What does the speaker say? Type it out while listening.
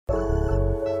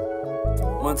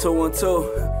1, 2, 1, 2.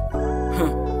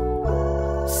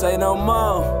 Say no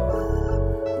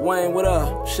more. Wayne, what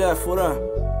up? Chef, what up?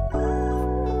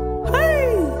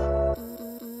 Hey!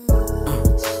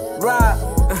 Rock,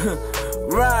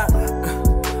 rock,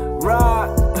 rock.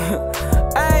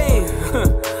 Hey,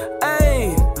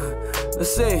 hey.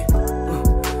 Let's see.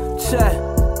 Check,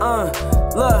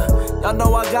 look. Y'all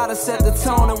know I gotta set the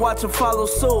tone and watch them follow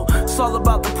suit. It's all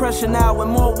about the pressure now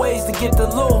and more ways to get the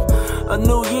loot. A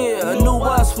new year, a new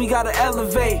us, we gotta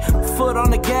elevate. Foot on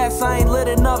the gas, I ain't lit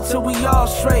enough till we all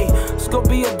straight. It's gonna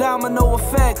be a domino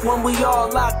effect when we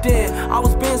all locked in. I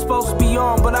was been supposed to be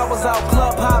on, but I was out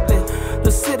club hopping.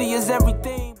 The city is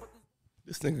everything.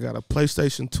 This nigga got a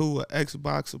PlayStation 2, an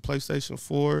Xbox, a PlayStation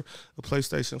 4, a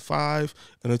PlayStation 5,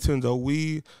 a Nintendo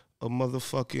Wii, a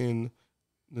motherfucking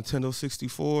Nintendo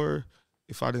 64,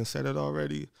 if I didn't say that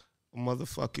already, a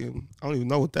motherfucking, I don't even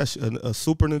know what that shit, a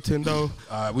Super Nintendo.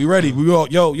 All right, we ready. We all,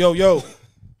 yo.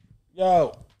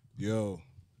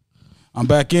 I'm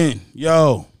back in.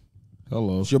 Yo.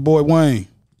 Hello. It's your boy Wayne.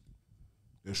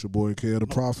 It's your boy K the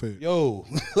Prophet. Yo,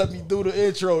 let me do the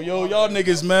intro. Yo, y'all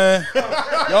niggas, man.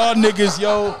 Y'all niggas,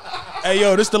 yo. Hey,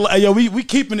 yo, we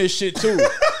keeping this shit too.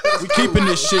 We keeping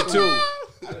this shit too.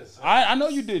 I know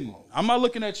you didn't. I'm not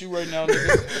looking at you right now,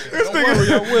 nigga. Don't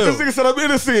worry, I will. This nigga said I'm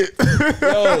innocent.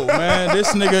 Yo, man,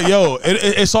 this nigga, yo,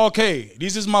 it's okay.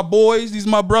 These is my boys. These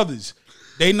my brothers.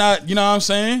 They not, you know what I'm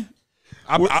saying?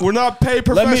 We're not paid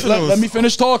professionals. Let me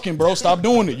finish talking, bro. Stop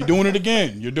doing it. You're doing it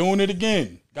again. You're doing it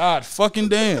again. God fucking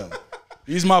damn.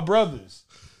 These my brothers.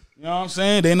 You know what I'm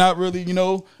saying? They not really, you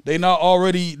know, they not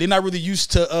really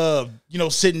used to, you know,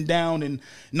 sitting down and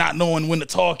not knowing when to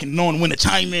talk and knowing when to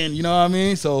chime in, you know what I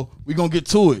mean? So we gonna get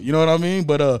to it, you know what I mean?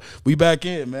 But we back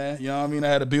in, man. You know what I mean? I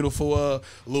had a beautiful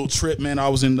little trip, man. I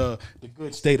was in the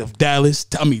good state of Dallas.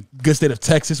 Good state of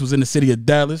Texas, was in the city of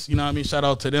Dallas. You know what I mean? Shout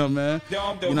out to them, man. You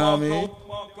know what I mean?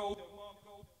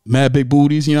 Mad big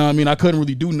booties, you know what I mean? I couldn't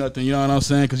really do nothing, you know what I'm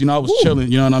saying? Because, you know, I was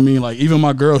chilling, you know what I mean? Like, even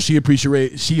my girl, she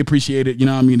appreciated, you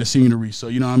know what I mean, the scenery. So,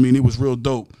 you know what I mean? It was real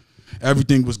dope.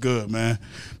 Everything was good, man.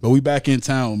 But we back in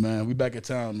town, man. We back in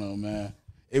town, though, man.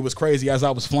 It was crazy. As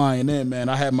I was flying in, man,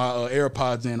 I had my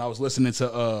AirPods in. I was listening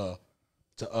to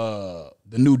the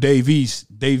new Dave East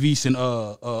and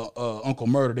Uncle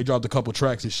Murder. They dropped a couple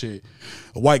tracks and shit.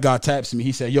 A white guy taps me.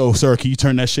 He said, "Yo, sir, can you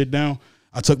turn that shit down?"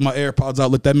 I took my AirPods out,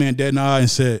 looked that man dead in the eye, and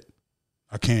said,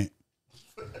 "I can't."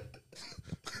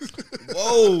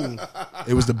 Whoa.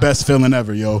 It was the best feeling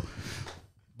ever, yo.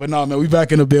 But no, man, we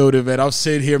back in the building, man. I'm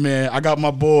sitting here, man. I got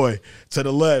my boy to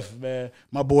the left, man.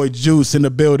 My boy Juice in the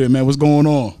building, man. What's going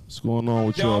on? What's going on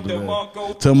with y'all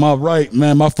today? To my right,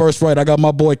 man, my first right, I got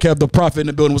my boy Kev the Prophet in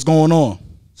the building. What's going on?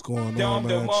 What's going on,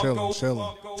 man? Chilling.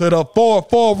 To the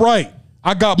far right,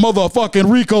 I got motherfucking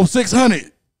Rico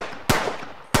 600.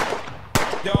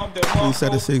 He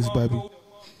said 6, baby.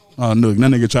 Oh, look, that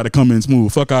nigga tried to come in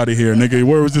smooth. Fuck out of here, nigga.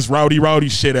 Where was this rowdy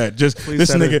shit at? Just this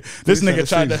nigga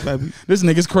tried to. Baby. This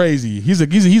nigga's crazy.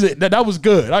 That was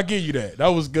good. I give you that. That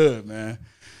was good, man.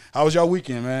 How was y'all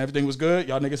weekend, man? Everything was good.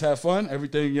 Y'all niggas had fun.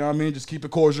 Everything, you know what I mean? Just keep it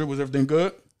cordial. Was everything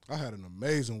good? I had an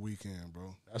amazing weekend,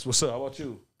 bro. That's what's up. How about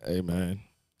you? Hey, man.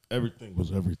 Everything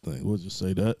was everything. We'll just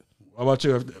say that. How about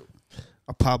you?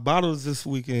 I popped bottles this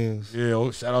weekend. Yeah,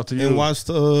 oh, shout out to you. And watched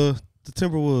the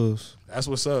Timberwolves. That's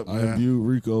what's up, man. I viewed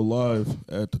Rico live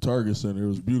at the Target Center. It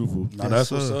was beautiful. No, that's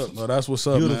what's up. No, that's what's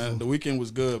up, Beautiful. man. The weekend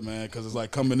was good, man, because it's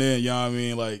like coming in, you know what I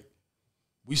mean? Like,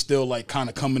 we still like kind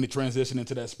of coming to transition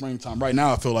into that springtime. Right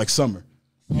now, I feel like summer.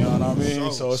 You know what I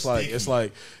mean? So it's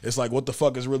like what the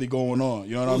fuck is really going on?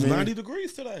 You know what I mean? 90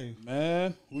 degrees today.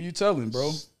 Man, who you telling,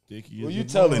 bro? Sticky Who as you a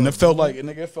telling? It felt like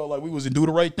we was in Do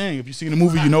the Right Thing. If you seen the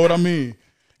movie, you know what I mean.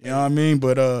 You know what I mean?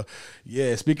 But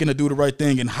yeah, speaking of Do the Right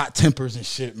Thing and hot tempers and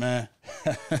shit, man.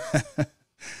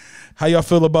 How y'all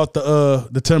feel about the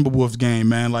Timberwolves game,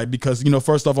 man? Like, because, you know,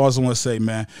 first off, I also want to say,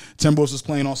 man, Timberwolves was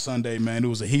playing on Sunday, man. It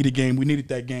was a heated game. We needed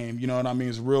that game. You know what I mean?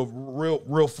 It's a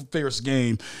real fierce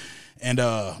game. And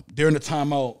during the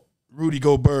timeout, Rudy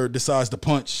Gobert decides to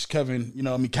punch Kevin, you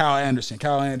know, I mean, Kyle Anderson.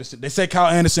 They say Kyle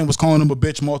Anderson was calling him a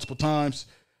bitch multiple times.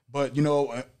 But, you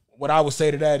know, what I would say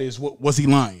to that is, was he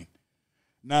lying?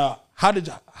 Now, how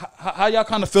y'all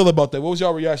kind of feel about that? What was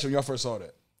y'all reaction when y'all first saw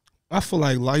that? I feel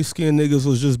like light-skinned niggas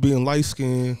was just being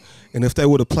light-skinned, and if they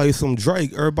would have played some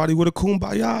Drake, everybody would have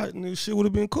kumbaya, and this shit would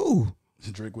have been cool.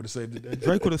 Drake would have saved the day.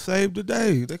 Drake would have saved the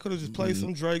day. They could have just played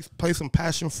some Drake, play some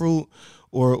passion fruit,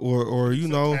 or you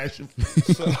know,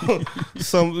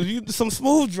 some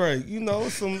smooth Drake. You know,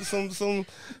 some.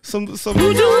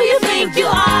 Who do you think you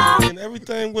are? And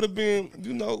everything would have been,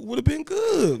 you know, would have been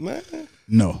good, man.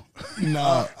 No.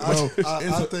 I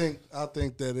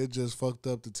think that it just fucked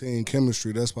up the team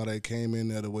chemistry. That's why they came in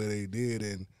there the way they did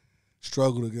and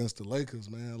struggled against the Lakers,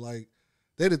 man. Like,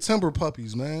 they the Timber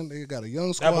Puppies, man. They got a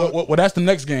young squad. Well, that's the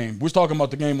next game. We're talking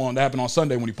about the game that happened on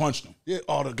Sunday when he punched him. Yeah,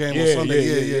 the game on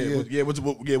Sunday. Yeah,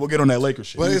 we'll get on that Lakers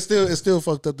shit. But it still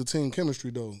fucked up the team chemistry,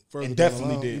 though. It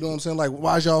definitely did. You know what I'm saying? Like,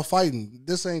 why's y'all fighting?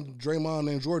 This ain't Draymond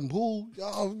and Jordan Poole.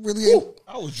 Y'all really ain't.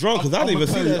 I was drunk because I didn't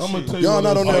even see that shit. Y'all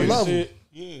not on that level.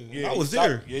 Yeah, I was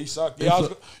there. Yeah, he sucked. Yeah, I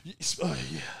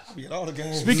be at all the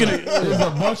games. Speaking of, There's a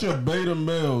bunch of beta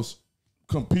males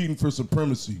competing for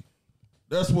supremacy.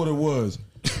 That's what it was.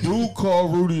 Rude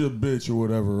called Rudy a bitch or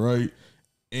whatever, right?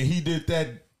 And he did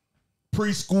that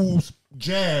preschool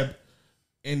jab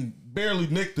and barely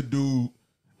nicked the dude.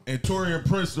 And Torian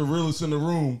Prince, the realest in the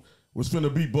room, was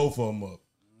finna beat both of them up.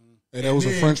 And that was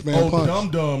a French man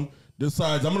punch. Dum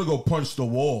decides I'm gonna go punch the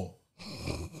wall.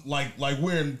 Like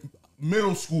we're in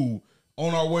middle school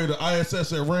on our way to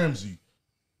ISS at Ramsey.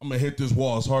 I'm gonna hit this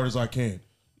wall as hard as I can.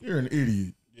 You're an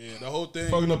idiot. yeah, the whole thing.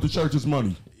 Fucking up the church's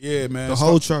money. Yeah, man. The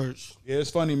whole church. Yeah, it's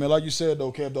funny, man. Like you said,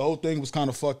 though, Kev, the whole thing was kind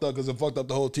of fucked up because it fucked up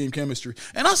the whole team chemistry.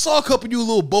 And I saw a couple of you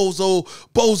little bozo.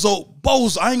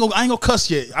 I ain't gonna cuss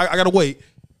yet. I gotta wait.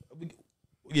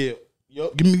 Yeah,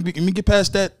 yo, give me get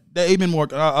past that amen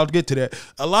mark. I'll get to that.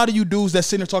 A lot of you dudes that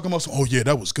sitting there talking about, oh yeah,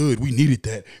 that was good. We needed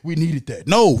that.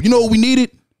 No, you know what we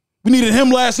needed? We needed him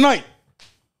last night.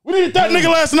 We needed that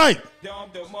nigga last night.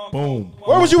 Boom.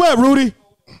 Where was you at, Rudy?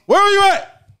 Where were you at?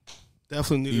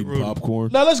 Definitely needed Eating Rudy.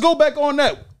 popcorn. Now let's go back on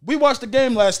that. We watched the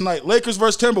game last night, Lakers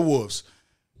versus Timberwolves.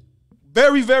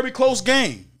 Very, very close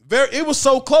game. It was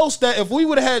so close that if we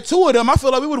would have had two of them, I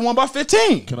feel like we would have won by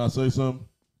 15. Can I say something?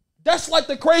 That's like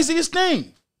the craziest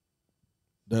thing.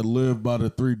 That live by the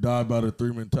three, die by the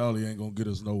three mentality ain't gonna get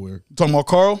us nowhere. You talking about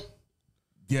Carl?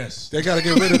 Yes. They got to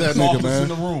get rid of that nigga, Softest man. in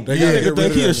the room. They got to get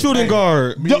rid of He a that shooting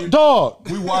guard. Dog.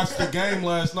 We watched the game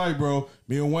last night, bro.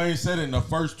 Me and Wayne said it in the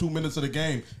first 2 minutes of the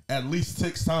game at least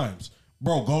 6 times.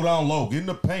 Bro, go down low. Get in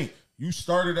the paint. You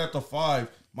started at the 5.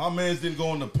 My mans didn't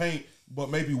go in the paint, but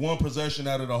maybe one possession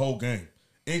out of the whole game,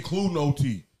 including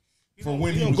OT, for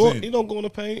when he was in. He don't go in the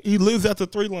paint. He lives at the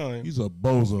 3 line. He's a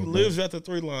bozo. He lives at the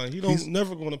 3 line. He don't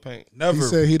never go in the paint. Never. He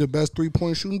said he the best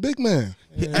 3-point shooting big man.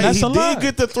 And that's he a lie. did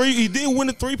get the 3. He did win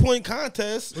the 3-point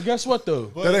contest. But guess what, though?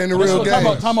 That ain't the real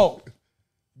game. Time out.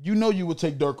 You know you would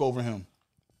take Dirk over him.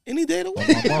 Any day of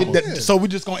the week. So we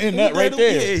just going to end that right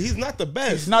there. Yeah, he's not the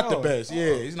best. He's not the best.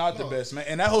 Yeah, he's not the best, man.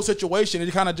 And that whole situation,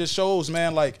 it kind of just shows,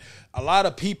 man, like a lot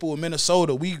of people in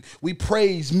Minnesota, we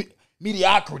praise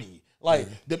mediocrity, like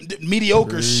the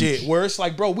mediocre shit, where it's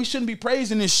like, bro, we shouldn't be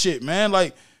praising this shit, man.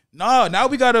 Like, nah, now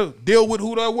we got to deal with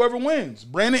whoever wins.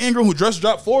 Brandon Ingram, who just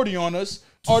dropped 40 on us,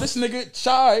 or this nigga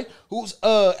Shy, who's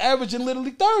averaging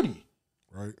literally 30.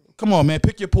 Right. Come on, man,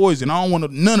 pick your poison. I don't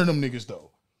want none of them niggas,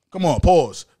 though. Come on,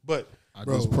 pause. But I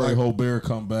just pray Hobert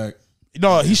come back.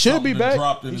 no, he should be Something back.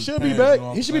 dropped in He his should be pants, back. you know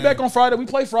what He I'm should be saying? back on Friday. We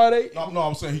play Friday. No,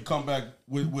 I'm saying he come back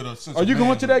with a sense Are you of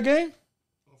going to that game?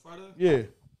 On Friday? Yeah.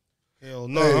 Hell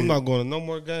no, I'm not going to no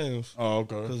more games. Oh,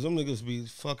 okay. Because them niggas be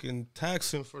fucking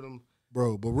taxing for them.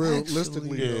 Bro, but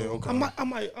realistically, though, I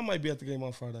might be at the game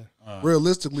on Friday.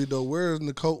 realistically though, where's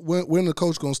the coach? When the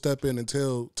coach gonna step in and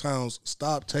tell Towns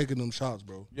stop taking them shots,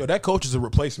 bro? Yo, that coach is a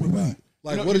replacement guy.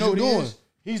 Like, what are you he doing? is?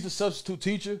 He's the substitute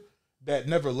teacher that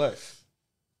never left.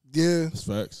 Yeah, That's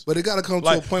facts. but it got to come to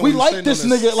Like a point. we where like you're this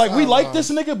sitting on the nigga. Like we like sideline. this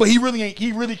nigga, but he really ain't.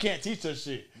 He really can't teach us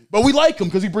shit. But we like him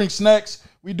because he brings snacks.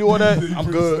 We do all that.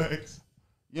 I'm good.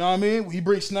 You know what I mean? He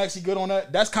brings snacks. He good on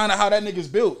that. That's kind of how that nigga's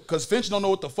built. Because Finch don't know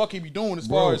what the fuck he be doing as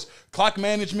far as clock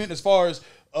management, as far as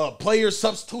player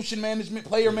substitution management,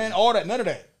 player man, all that. None of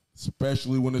that.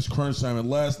 Especially when it's crunch time. And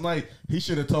last night, he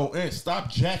should have told Ant, stop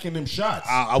jacking them shots.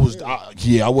 I wouldn't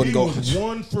He go. was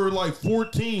 1 for like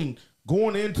 14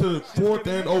 going into 4th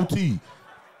and OT.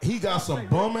 He got some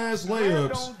bum-ass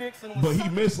layups, but he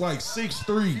missed like 6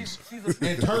 threes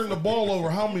and turned the ball over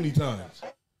how many times?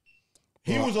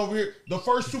 He was over here, the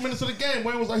first 2 minutes of the game,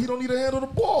 Wayne was like, he don't need to handle the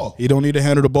ball. He don't need to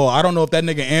handle the ball. I don't know if that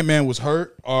nigga Ant-Man was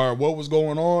hurt or what was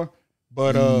going on,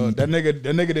 but that nigga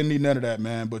didn't need none of that,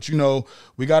 man. But, you know,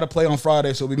 we got to play on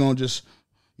Friday, so we're going to just,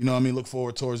 you know what I mean, look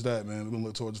forward towards that, man. We're going to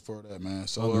look towards for that, man.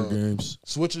 So Other games.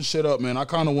 switching shit up, man. I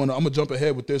kind of want to, I'm going to jump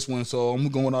ahead with this one, so I'm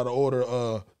going out of order.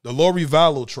 The Lori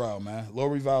Vallow trial, man.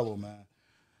 Lori Vallow, man.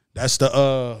 That's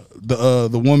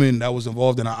the woman that was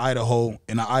involved in an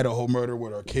Idaho murder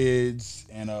with her kids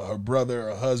and her brother,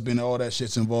 her husband, all that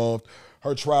shit's involved.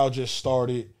 Her trial just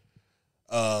started.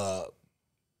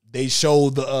 They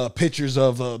showed the pictures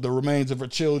of the remains of her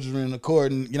children in the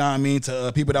court, and you know what I mean,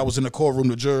 to people that was in the courtroom.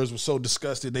 The jurors were so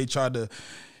disgusted. They tried to,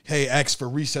 ask for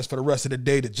recess for the rest of the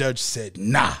day. The judge said,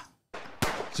 nah,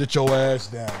 sit your ass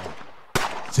down.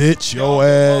 Sit your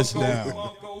ass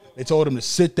down. They told them to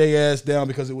sit their ass down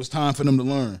because it was time for them to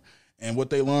learn. And what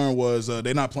they learned was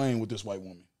they're not playing with this white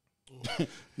woman.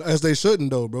 As they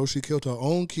shouldn't, though, bro. She killed her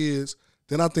own kids.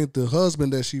 Then I think the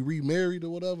husband that she remarried or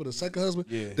whatever, the second husband,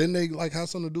 then they like have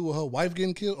something to do with her wife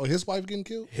getting killed or his wife getting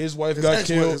killed. His wife got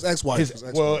killed. His ex-wife.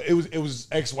 Well, it was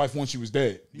ex-wife when she was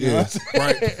dead. Yeah,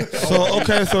 right.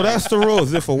 So that's the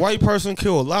rules. If a white person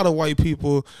kill a lot of white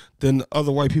people, then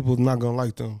other white people is not gonna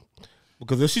like them.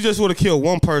 Because if she just would have killed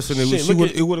one person,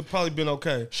 it would have probably been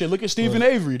okay. Shit, look at Stephen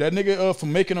Avery, that nigga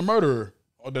from Making a Murderer.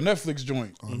 Or the Netflix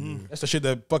joint. That's the shit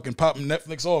that fucking popped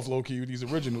Netflix off low key with these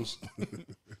originals.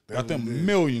 Got them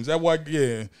millions. That why,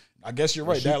 I guess you're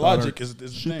right. That logic is the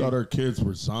she thing. thought her kids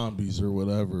were zombies or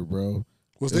whatever, bro.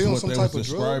 Was they on some type of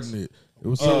drugs? It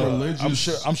was some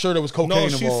religious. I'm sure there was cocaine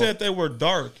involved. No, she said they were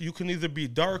dark. You can either be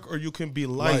dark or you can be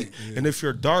light. And if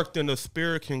you're dark, then the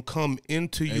spirit can come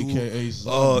into you, AKA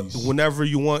zombies. whenever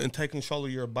you want and take control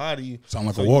of your body. Sound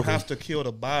like so a walker. You have to kill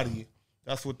the body.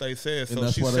 That's what they said. So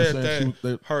that's she why they said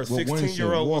that her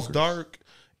 16-year-old was dark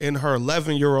and her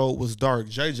 11-year-old was dark.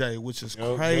 JJ, which is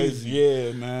crazy.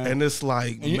 Yeah, man. And it's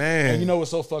like, and man. And you know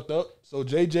what's so fucked up? So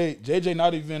JJ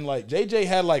not even like, JJ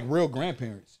had like real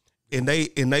grandparents. And they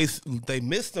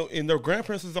missed them, and their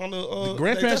grandparents is on the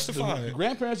grandparents. The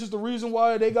grandparents is the reason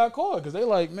why they got caught, because they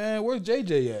like, man, where's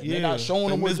JJ at? They're not showing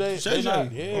them where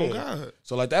JJ. Oh God.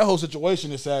 So like that whole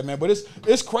situation is sad, man. But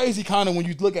it's crazy kind of when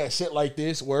you look at shit like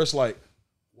this, where it's like,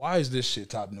 why is this shit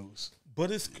top news? But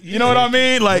it's you know what I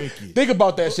mean? Like think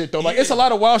about that shit though. Like it's a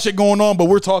lot of wild shit going on, but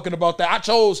we're talking about that.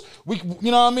 You know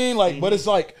what I mean? Like, but it's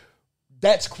like.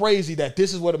 That's crazy that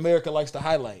this is what America likes to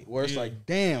highlight. Where it's like,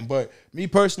 damn. But me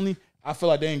personally, I feel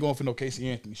like they ain't going for no Casey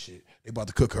Anthony shit. They about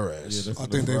to cook her ass. I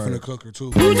think they finna cook her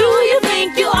too. Who do you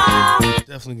think you are?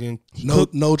 Definitely getting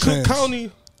no chance. Cook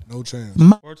County. No chance.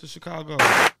 Or to Chicago.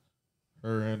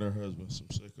 Her and her husband, some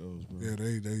sickos, bro. Yeah,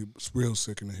 they real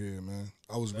sick in the head, man.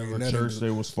 I was reading Whatever that. church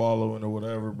they was following or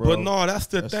whatever, bro. But no, that's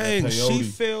the thing.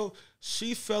 That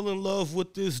She fell in love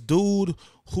with this dude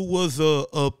who was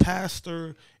a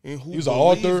pastor and who he was an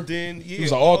author. He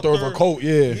was an author of a cult,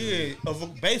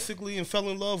 basically, and fell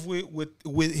in love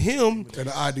with him and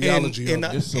the ideology. And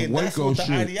that's what the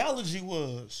ideology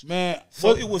was, man.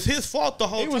 So it was his fault the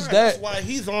whole time. That's why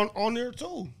he's on there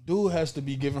too. Dude has to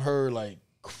be giving her like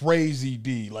crazy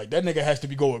D. Like that nigga has to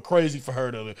be going crazy for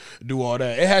her to do all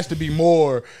that. It has to be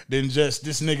more than just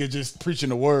this nigga just preaching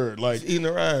the word. Like eating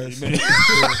her ass. Doing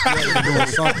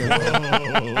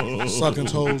something, sucking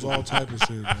toes, all type of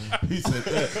shit, man. He said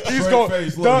that. He's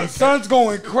going, son's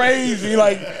going crazy.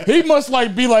 Like he must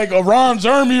like be like a Ron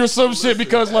Jeremy or some shit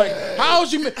because like how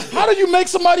do you make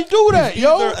somebody do that,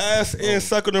 yo? Their ass and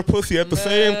sucking their pussy at the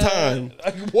same time.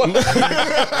 Like, what?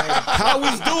 How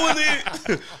he's doing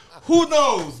it? Who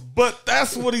knows? But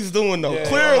that's what he's doing, though. Yeah,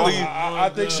 clearly, I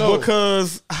think so.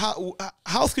 Because how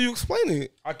else can you explain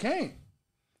it? I can't.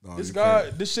 No,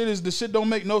 This shit don't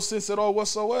make no sense at all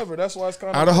whatsoever. That's why it's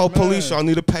kind of Idaho police, y'all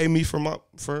need to pay me for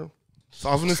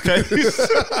solving this case.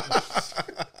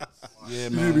 Yeah, You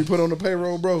need man. to be put on the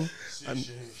payroll, bro.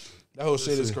 That whole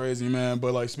shit is crazy, man.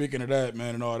 But like speaking of that,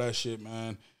 man, and all that shit,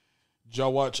 man. Did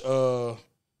y'all watch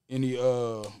any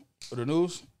of the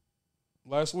news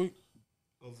last week?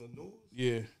 Of the news?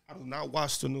 Yeah. I do not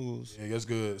watch the news. Yeah, that's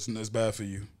good. It's bad for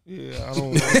you. Yeah, I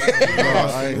don't.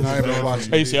 I ain't been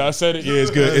watching. Hey, see, I said it. Yeah,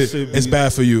 it's good. It's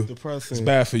bad for you. Depressing. It's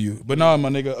bad for you. But nah, my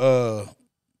nigga.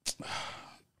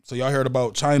 So y'all heard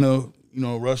about China? You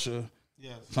know, Russia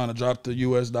trying to drop the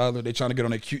U.S. dollar. They trying to get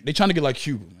on they trying to get like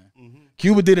Cuba, man. Mm-hmm.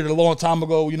 Cuba did it a long time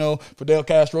ago. You know, Fidel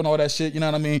Castro and all that shit. You know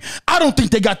what I mean? I don't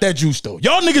think they got that juice though.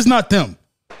 Y'all niggas not them.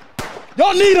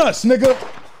 Y'all need us, nigga.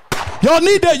 Y'all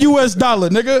need that U.S. dollar,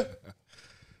 nigga.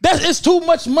 It's too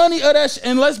much money of that shit.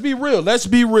 And let's be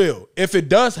real. If it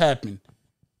does happen,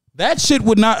 that shit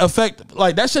would not affect,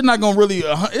 like, that shit not going to really,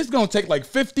 it's going to take like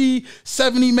 50,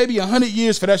 70, maybe 100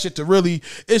 years for that shit to really,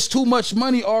 it's too much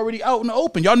money already out in the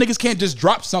open. Y'all niggas can't just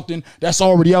drop something that's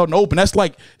already out in the open. That's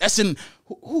like, that's in,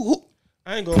 who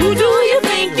I ain't gonna. Who do you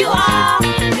think you are?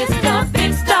 Mr.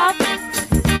 Big Stuff.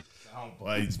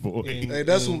 Bites, boy. Hey,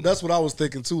 that's what I was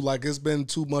thinking too. Like it's been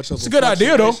too much of It's a good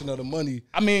idea though. Of the money.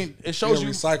 I mean, it shows you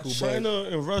recycled. China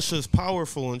and Russia is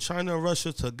powerful, and China and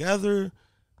Russia together,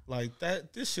 Like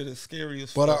that, this shit is scary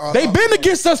as But fuck. They been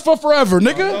against us for forever,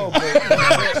 nigga. No,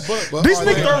 but These but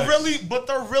niggas-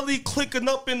 they're really clicking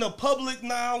up in the public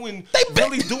now and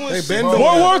really doing they shit. been bro. doing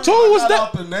World War II was I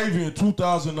got that? out the Navy in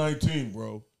 2019,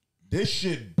 bro. This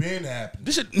shit been happening.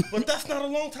 This shit. But that's not a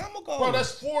long time ago. Bro,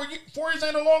 that's 4 years. 4 years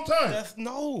ain't a long time.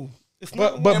 It's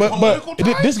But not. political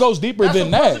ties? this goes deeper That's than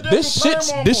a that.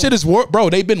 presidential This shit is bro.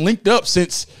 They've been linked up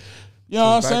since. You know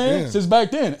what I'm back saying? then. Since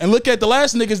back then. And look at the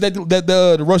last niggas that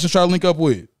the Russians tried to link up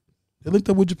with. They linked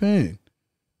up with Japan.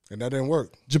 and that didn't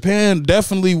work. Japan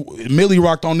definitely milli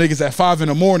rocked on niggas at 5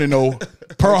 a.m. though.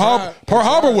 Pearl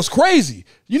Harbor was crazy.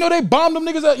 You know, they bombed them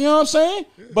niggas at, you know what I'm saying?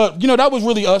 But, you know, that was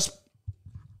really us.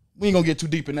 We ain't gonna get too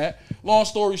deep in that. Long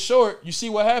story short, you see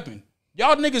what happened.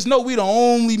 Y'all niggas know we the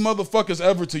only motherfuckers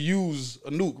ever to use a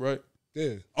nuke, right?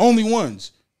 Yeah, Only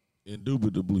ones.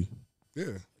 Indubitably. yeah.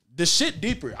 The shit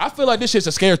deeper. I feel like this shit's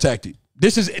a scare tactic.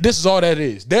 This is all that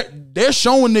is. They're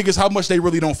showing niggas how much they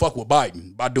really don't fuck with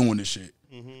Biden by doing this shit.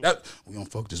 That we don't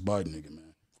fuck this Biden nigga, man.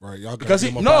 Right, y'all Because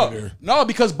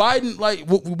because Biden, like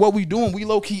what we doing, we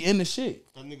low key in the shit.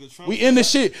 We in the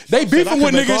shit. They beefing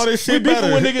with make all niggas. this We shit beefing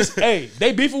better. with niggas. Hey,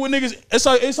 they beefing with niggas.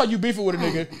 It's like you beefing with a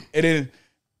nigga, and then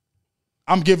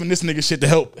I'm giving this nigga shit to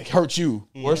help hurt you.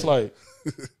 Where it's like,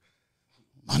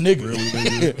 my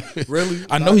nigga, Really?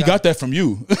 I know he got that from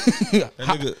you.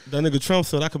 That nigga Trump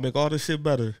said I could make all this shit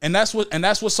better. And that's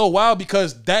what's so wild,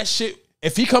 because that shit,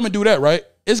 if he come and do that, right,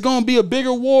 it's gonna be a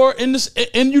bigger war in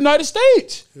United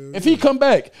States. If he come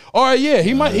back. All right, yeah,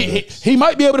 he might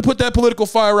be able to put that political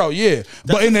fire out, yeah.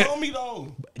 But in Tell me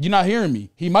though. you're not hearing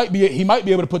me. He might be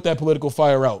able to put that political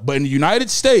fire out. But in the United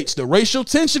States, the racial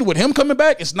tension with him coming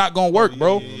back, it's not gonna work,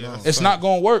 bro. It's not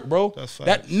gonna work, bro. That's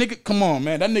That facts. nigga, come on,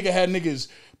 man. That nigga had niggas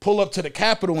pull up to the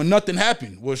Capitol and nothing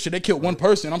happened. Well, shit, they killed one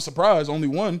person. I'm surprised, only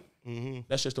one.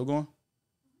 That shit still going?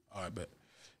 All right, bet.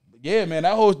 Yeah, man,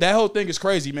 that whole thing is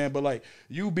crazy, man. But like,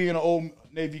 you being an old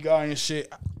Navy guy and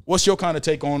shit, what's your kind of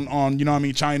take on you know what I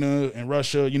mean, China and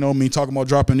Russia, you know what I mean, talking about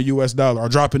dropping the US dollar or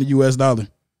dropping the US dollar?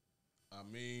 I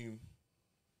mean,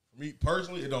 for me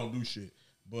personally, it don't do shit.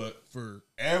 But for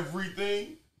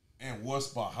everything and what's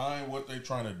behind what they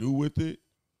trying to do with it,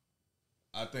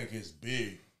 I think it's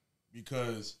big,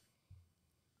 because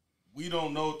we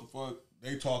don't know what the fuck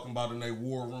they talking about in their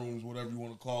war rooms, whatever you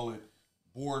want to call it.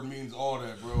 Board means all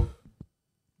that, bro.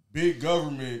 Big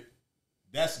government,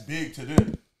 that's big to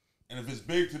them. And if it's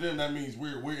big to them, that means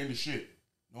we're in the shit,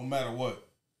 no matter what.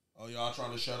 Oh, y'all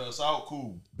trying to shut us out?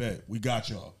 Cool. Bet. We got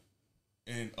y'all.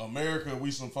 In America,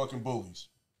 we some fucking bullies.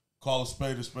 Call a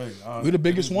spade a spade. We the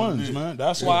biggest ones, man.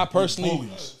 That's why I personally,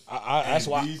 bullies. that's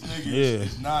why these niggas yeah.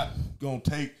 is not gonna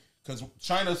take, because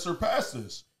China surpassed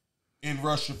us in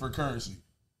Russia for currency.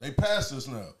 They passed us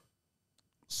now.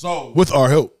 So with our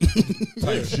help,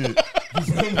 type shit. You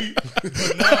feel me?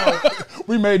 But now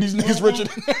we made these niggas richer.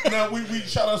 now we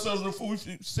shot ourselves in the foot. We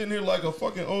sitting here like a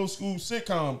fucking old school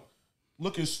sitcom,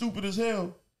 looking stupid as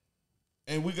hell.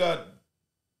 And we got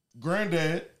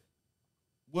granddad.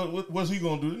 What's he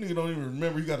gonna do? This nigga don't even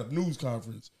remember he got a news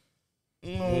conference.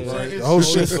 You know what I'm saying? The whole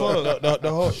It's shit, fuck. the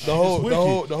whole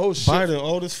shit, Biden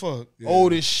old as fuck.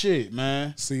 old as shit,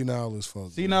 man. Senile as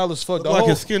fuck. Senile as fuck. Like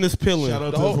his skin is peeling. Shout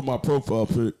out to him for my profile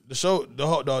pic.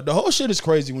 The whole shit is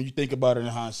crazy when you think about it in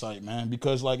hindsight, man.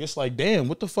 Because like it's like, damn,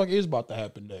 what the fuck is about to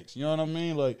happen next? You know what I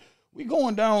mean? Like, we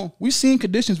going down, we seen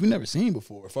conditions we never seen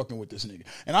before fucking with this nigga.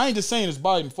 And I ain't just saying it's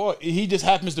Biden's fault. He just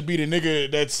happens to be the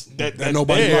nigga that's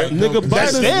nobody there. like. Nigga,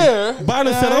 That's there.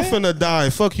 Biden said I'm finna die.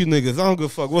 Fuck you niggas. I don't give a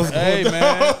fuck what's Hey going on.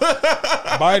 man,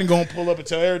 Biden gonna pull up and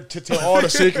tell all the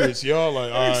secrets, y'all.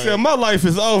 Like, all He right. said my life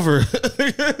is over.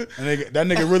 That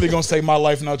nigga really gonna say my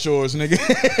life not yours, nigga.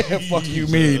 Fuck you,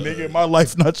 me, nigga. My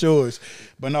life not yours.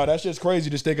 But no, that's just crazy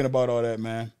just thinking about all that,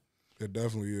 man. It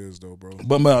definitely is though, bro.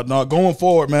 But no, going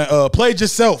forward, man. Play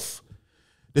yourself.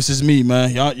 This is me, man.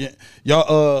 Y'all.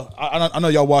 I know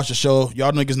y'all watch the show.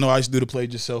 Y'all niggas know I used to do the play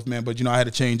yourself, man. But you know I had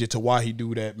to change it to why he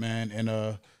do that, man. And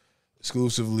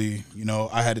exclusively, you know,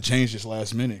 I had to change this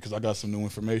last minute because I got some new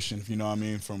information. You know what I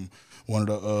mean, from one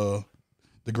of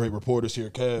the great reporters here,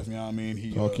 Kev. You know what I mean.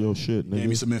 He Talk your shit, nigga. gave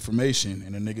me some information,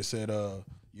 and the nigga said,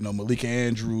 you know, Malika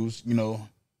Andrews, you know.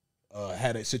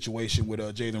 Had a situation with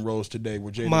Jalen Rose today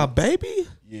where Jalen, My baby?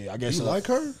 yeah, I guess You like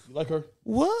her? You like her?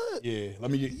 What? Yeah,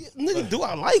 let me Nigga, do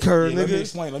I like her, let me nigga?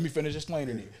 explain. Let me finish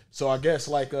explaining it. So I guess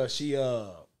like she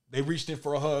they reached in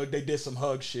for a hug. They did some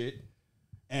hug shit,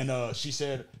 and she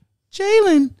said,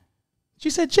 Jalen,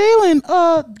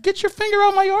 get your finger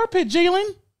out my armpit,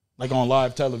 Jalen, like on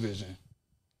live television.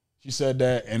 She said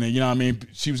that, and then you know what I mean.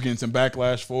 She was getting some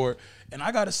backlash for it, and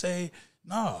I gotta say,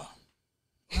 nah.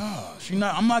 She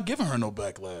not. I'm not giving her no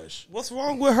backlash. What's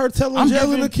wrong with her telling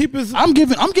Jalen to keep his? I'm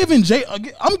giving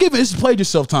It's played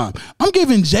yourself time. I'm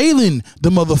giving Jalen the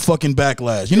motherfucking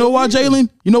backlash. You know why, Jalen?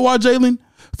 You know why, Jalen?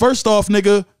 First off,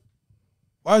 nigga,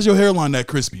 why is your hairline that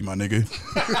crispy, my nigga?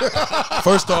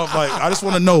 First off, like, I just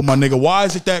want to know, my nigga, why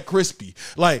is it that crispy?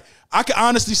 Like, I can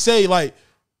honestly say, like,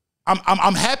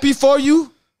 I'm happy for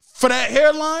you for that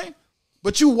hairline.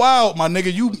 But you wild, my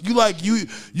nigga.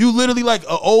 You literally like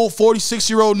an old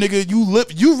 46-year-old nigga.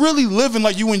 You really living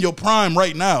like you in your prime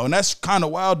right now, and that's kind of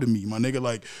wild to me, my nigga.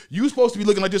 Like, you supposed to be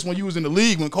looking like this when you was in the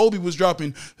league, when Kobe was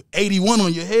dropping 81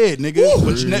 on your head, nigga.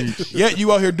 But yet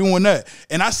you out here doing that.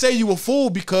 And I say you a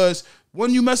fool because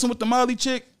when you messing with the Molly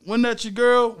chick, when that's your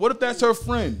girl, what if that's her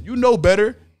friend? You know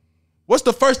better. What's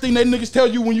the first thing they niggas tell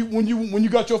you when you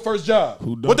got your first job?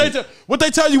 What they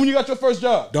tell you when you got your first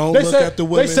job? Don't look at the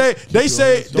women. They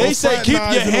say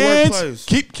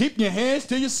keep your hands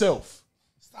to yourself.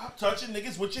 Stop touching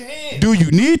niggas with your hands. Do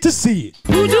you need to see it?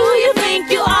 Who do you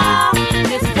think you are,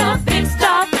 Mr. Big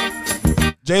Stuff?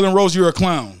 Jalen Rose, you're a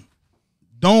clown.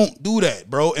 Don't do that,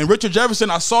 bro. And Richard Jefferson,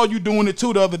 I saw you doing it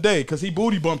too the other day because he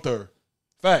booty bumped her.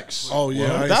 Facts. Oh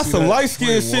yeah, that's some light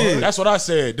skin shit. That's what I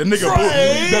said. The nigga,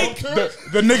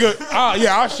 the nigga.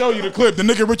 Yeah, I'll show you the clip. The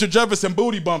nigga Richard Jefferson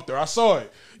booty bumped her. I saw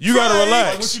it. You gotta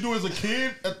relax. Like what you do as a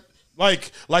kid?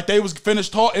 Like they was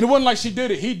finished talking, and it wasn't like she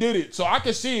did it. He did it. So I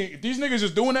can see if these niggas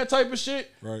is doing that type of shit,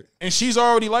 right? And she's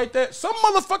already like that. Some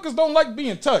motherfuckers don't like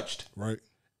being touched, right?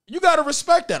 You gotta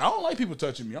respect that. I don't like people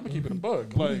touching me. I'm gonna keep it a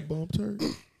bug. Like, bumped her.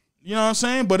 You know what I'm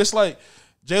saying? But it's like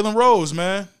Jalen Rose,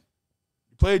 man.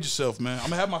 Played yourself, man. I'm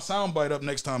gonna have my sound bite up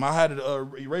next time. I had to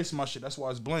erase my shit. That's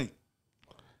why it's blank.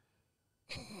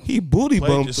 He booty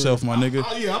bumped yourself, my nigga.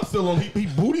 Yeah, I'm still on. He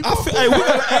booty bumped. Hey, we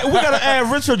gotta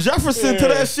add Richard Jefferson to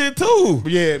that shit too.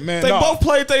 Yeah, man. They both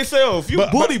played themselves. You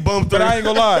booty bumped her. But I ain't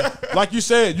gonna lie. Like you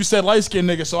said light skinned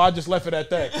nigga, so I just left it at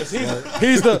that. Cause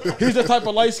he's the type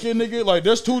of light skinned nigga. Like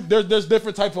there's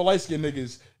different type of light skinned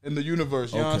niggas in the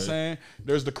universe. You know what I'm saying?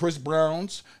 There's the Chris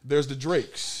Browns. There's the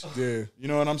Drakes. Yeah. You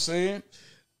know what I'm saying?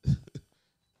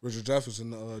 Richard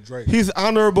Jefferson, Drake. He's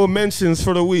honorable mentions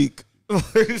for the week.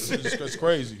 It's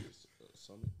crazy.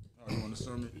 Oh, you want to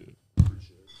summit?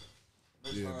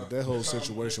 Yeah, but that whole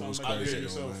situation was crazy,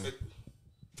 man.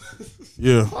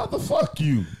 Yeah. How the fuck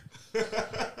you?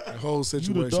 The whole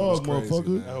situation dog, was crazy,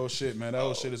 man. That whole shit, man. That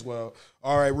whole shit as well.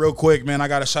 All right, real quick, man. I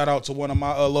got to shout out to one of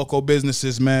my local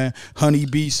businesses, man. Honey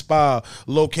Bee Spa,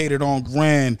 located on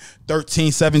Grand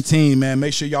 1317, man.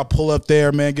 Make sure y'all pull up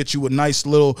there, man. Get you a nice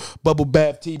little bubble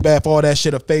bath, tea bath, all that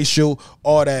shit, a facial,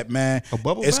 all that, man.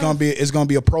 It's gonna be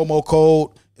a promo code.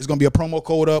 It's gonna be a promo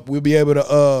code up. We'll be able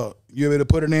to you'll be able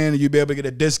to put it in, and you'll be able to get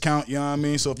a discount. You know what I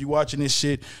mean? So if you're watching this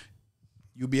shit,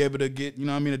 you'll be able to get, you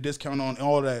know what I mean, a discount on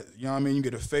all that. You know what I mean? You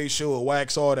get a facial, a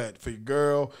wax, all that for your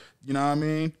girl. You know what I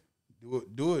mean?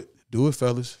 Do it,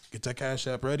 fellas. Get that Cash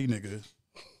App ready, nigga.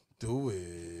 Do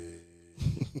it.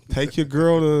 Take your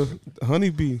girl to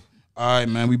Honeybee. All right,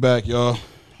 man. We back, y'all.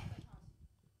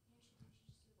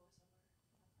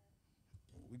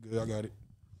 We good. I got it.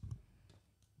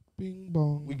 Bing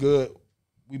bong. We good.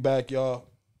 We back, y'all.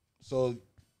 So,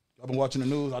 I've been watching the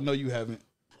news. I know you haven't.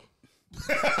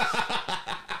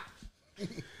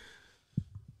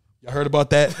 Y'all heard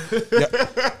about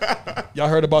that? Y'all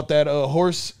heard about that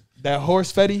horse? That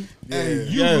horse fetty? Hey,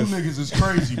 you niggas is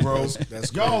crazy, bro.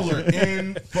 Y'all are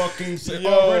in fucking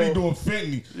already doing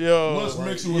fentanyl. Yo, let's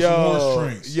mix it with some horse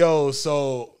drinks. Yo,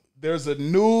 so there's a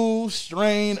new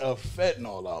strain of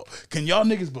fentanyl out. Can y'all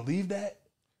niggas believe that?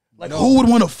 Like, who would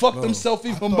want to fuck themselves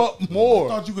even more? I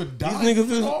thought you could die These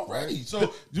niggas already.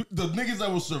 So the niggas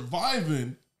that was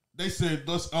surviving, they said,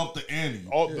 let's up the ante.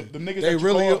 All the niggas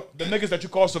the niggas that you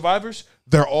call survivors,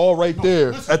 they're all right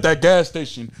there at that gas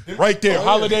station. Right there.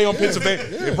 Holiday on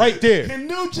Pennsylvania. Right there. In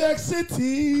New Jack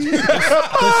City. They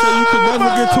say you could never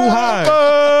get too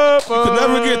high. You could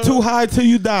never get too high till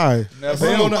you die.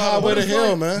 They on the highway to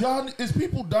hell, man. Y'all, it's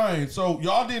people dying. So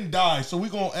y'all didn't die. So we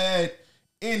gonna add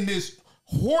in this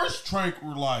horse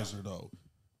tranquilizer though.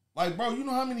 Like, bro, you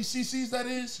know how many cc's that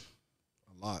is?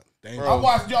 A lot. Bro. I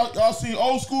watched y'all seen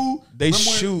Old School. They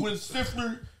shoot when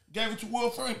Stifler gave it to Will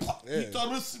Ferrell. He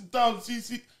told us down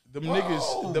CC. Them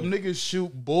niggas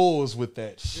shoot bulls with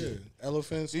that shit. Yeah.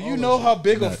 Elephants. Do you know how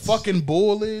big a fucking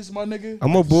bull is, my nigga?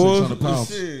 I'm a bull. 600 pounds.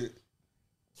 Shit.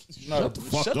 Shut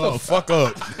the fuck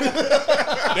up.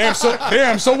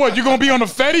 Damn, so what? You gonna be on the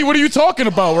Fetty? What are you talking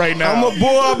about right now? I'm a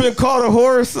bull. I've been called a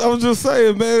horse. I'm just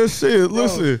saying, man. Shit,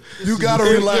 listen. You gotta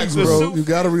relax, bro. You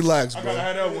gotta relax, bro. I gotta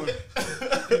have that one.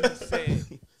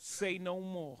 Say no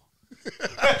more.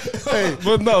 Hey,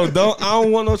 but no, I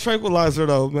don't want no tranquilizer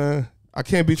though, man. I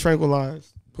can't be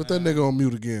tranquilized. Put that nigga on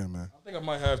mute again, man. I think I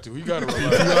might have to. He gotta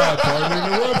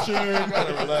relax. He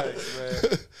gotta relax,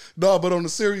 man. No, but on the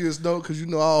serious note, because you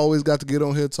know I always got to get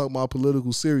on here talking about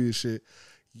political serious shit.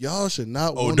 Y'all should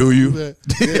not want to do that.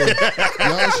 Yeah.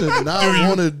 Y'all should not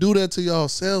want to do that to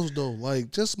yourselves, though. Like,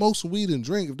 just smoke some weed and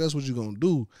drink if that's what you're going to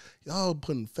do. Y'all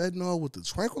putting fentanyl with the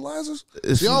tranquilizers?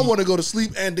 Y'all want to go to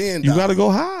sleep and then die. You got to go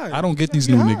high. I don't get these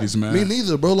new niggas, man. Me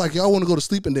neither, bro. Like, y'all want to go to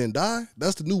sleep and then die?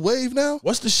 That's the new wave now?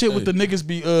 What's the shit with the niggas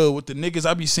be, with the niggas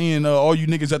I be seeing, all you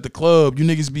niggas at the club, you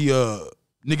niggas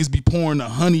be pouring the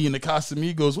honey in the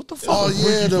Casamigos. What the fuck? Oh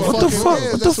yeah, what the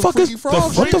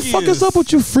fuck is up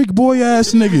with you freak boy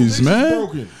ass niggas,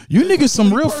 man? You niggas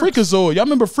some real freakazoid. Y'all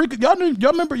remember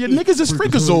y'all remember your niggas is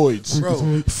freakazoids, bro.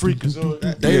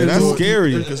 Freakazoid. Yeah, that's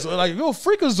scary. Like yo,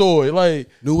 freakazoid. Like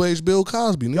new age Bill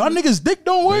Cosby. Nigga. Y'all niggas dick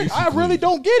don't work. I really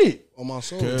don't get it. On my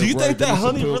soul. Do you think that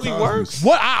honey really works?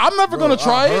 What? I'm never gonna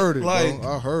try I heard it. Like,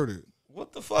 I heard it.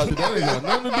 What the fuck? That ain't got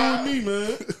nothing to do with me,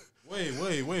 man.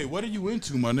 Wait. What are you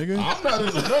into, my nigga? I'm not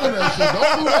into none of that shit.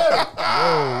 Don't do that.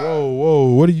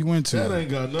 Whoa. What are you into? That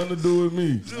ain't got nothing to do with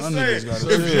me.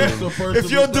 If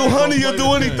you'll do honey, you'll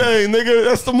do anything, nigga.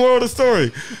 That's the moral of the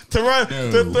story.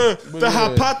 The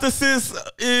hypothesis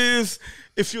is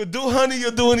if you do honey,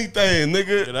 you'll do anything,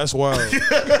 nigga. Yeah, that's wild.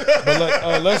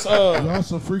 But let's Y'all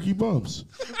some freaky bumps.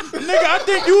 nigga, I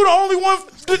think you the only one.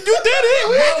 You did it.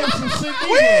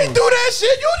 We didn't do that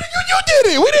shit. You did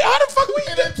it. We didn't. How the fuck we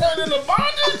didn't turn into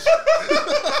bondage?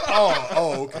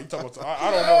 Okay. You talking about?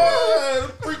 I don't know.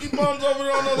 The freaky bums over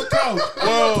there on the couch. What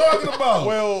are you talking about?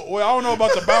 Well, I don't know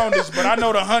about the bondage, but I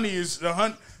know the honey is the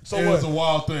honey. So it what? was a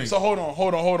wild thing. So hold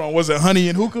on. Was it honey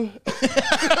and hookah?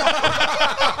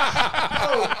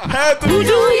 Who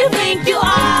do you think you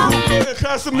are?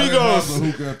 Casamigos.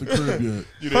 Hookah at the crib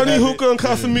yet. Honey hookah and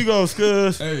Casamigos,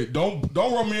 cuz. Hey, don't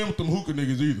run me in with them hookah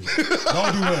niggas either.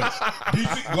 Don't do that.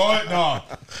 Go ahead, nah.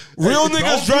 Real Hey, niggas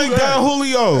don't drank do that. down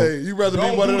Julio. Hey, you rather be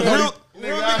Don't one do of that. them?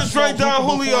 Real I niggas drank smoked down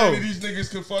hookah before Julio. any of these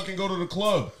niggas can fucking go to the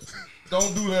club.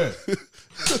 Don't do that.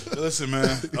 Listen,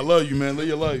 man. I love you, man. Live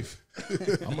your life.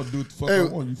 I'm gonna do what the fuck Hey, I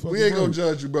want. You fucking we ain't gonna right.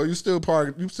 judge you, bro. You still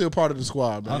part of the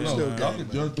squad, man. I You know. still Man. got I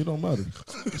can judge. It don't matter.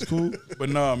 It's cool. But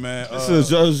nah, man. This is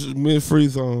judgment free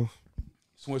zone.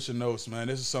 Switching notes, man.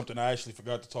 This is something I actually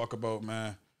forgot to talk about,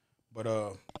 man. But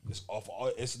it's off.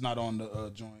 It's not on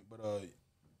the joint. But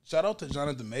shout out to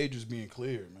Jonathan Majors being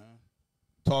cleared, man.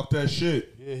 Talk that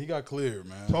shit. Yeah, he got cleared,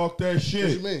 man. Talk that shit.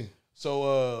 What you mean?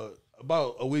 So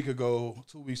about a week ago,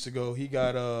 2 weeks ago, he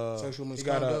got Sexual he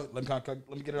got misconduct?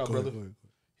 let me get it out, Go ahead, brother. go ahead.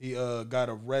 He got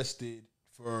arrested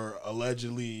for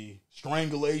allegedly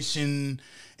strangulation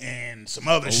and some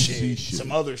other shit.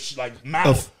 Some other like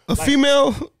mouth. A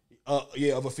female?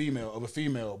 Yeah, of a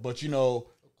female. But you know,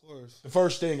 of course, the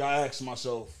first thing I asked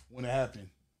myself when it happened,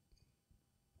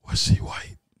 was she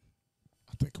white?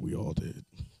 I think we all did.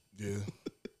 Yeah.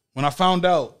 When I found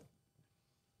out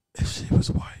if she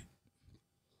was white,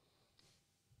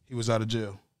 he was out of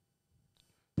jail.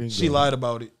 Bingo. She lied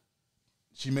about it.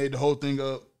 She made the whole thing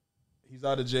up. He's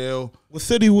out of jail. What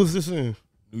city was this in?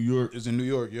 New York. It's in New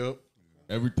York, yup.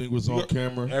 Everything was on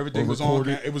camera. Everything was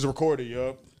recorded. on. It was recorded,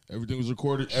 yup. Everything was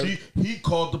recorded. He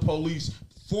called the police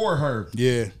for her.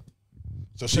 Yeah.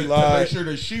 So she to lied. make sure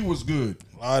that she was good.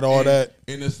 Lied all that.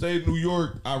 In the state of New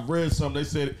York, I read something. They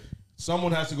said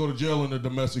someone has to go to jail in a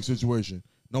domestic situation.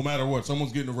 No matter what,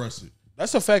 someone's getting arrested.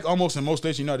 That's a fact almost in most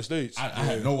states in the United States. I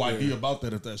had no idea about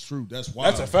that. If that's true, that's wild.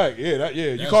 That's a fact. Yeah,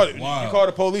 you That's call it. wild. You call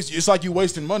the police. It's like you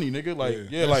wasting money, nigga. Like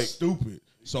That's like stupid.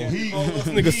 So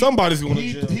Nigga, somebody's going to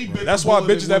jail. bit that's the why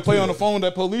bullet bitches and that play went on the to phone,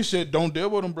 that police shit, don't deal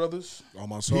with them, brothers. On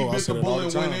my He soul, I bit said the it all the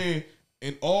bullet, went time. in,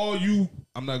 and all you,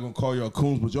 I'm not gonna call y'all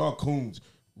coons, but y'all coons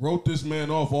wrote this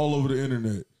man off all over the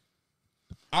internet.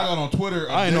 I got on Twitter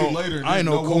a day later. I ain't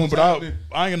no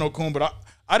coon, but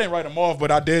I didn't write him off, but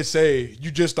I did say, you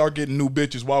just start getting new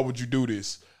bitches. Why would you do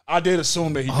this? I did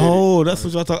assume that he did it. That's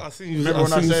what y'all thought. I seen you. Remember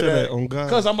when I said that? On God.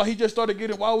 Because I'm like, he just started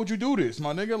getting, why would you do this,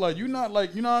 my nigga? Like, you not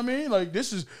like, you know what I mean? Like,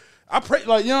 this is, I pray,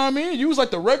 like, you know what I mean? You was like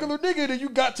the regular nigga that you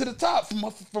got to the top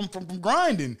from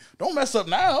grinding. Don't mess up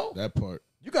now. That part.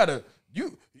 You gotta,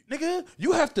 nigga,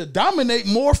 you have to dominate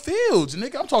more fields,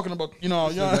 nigga. I'm talking about,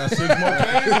 Got 6 more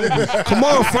game movies. Come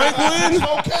on, Franklin. 6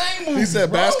 more game He said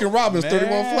Baskin Robbins, 31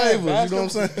 Man, flavors. You know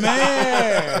what I'm saying?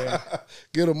 Man.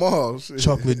 Get them all. Shit.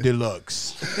 Chocolate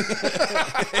deluxe.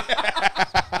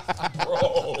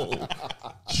 Bro,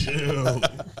 chill.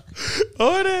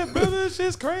 Oh, that brother,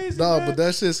 shit's crazy. Nah, man. but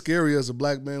that shit's scary as a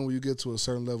black man. When you get to a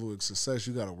certain level of success,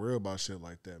 you gotta worry about shit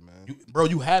like that, man. Bro,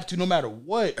 you have to no matter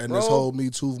what. And bro. this whole Me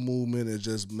Too movement is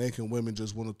just making women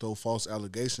just want to throw false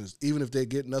allegations. Even if they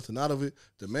get nothing out of it,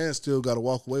 the man still got to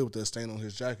walk away with that stain on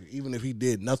his jacket, even if he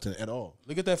did nothing at all.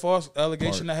 Look at that false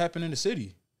allegation that happened in the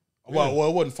city. Well,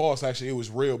 it wasn't false. Actually, it was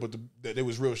real, but it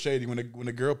was real shady when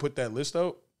the girl put that list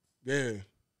out. Yeah.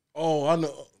 Oh, I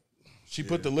know. She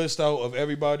put the list out of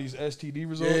everybody's STD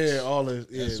results. Yeah, all that.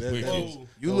 Yeah,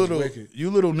 You little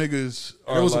niggas.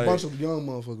 There was like, a bunch of young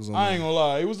motherfuckers on I there. ain't gonna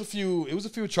lie. It was a few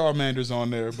Charmanders on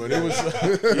there, but it was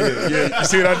yeah. You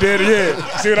see what I did?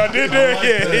 Yeah. See what I did there?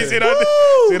 Yeah. You see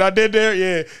what I did there?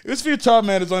 Yeah. It was a few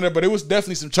Charmanders on there, but it was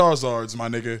definitely some Charizards, my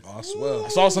nigga. I swear. I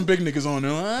saw some big niggas on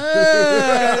there.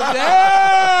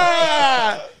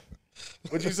 Yeah.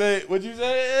 What'd you say?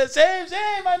 Same.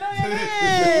 I know your name.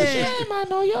 Same. I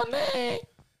know your name.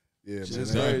 Yeah, man.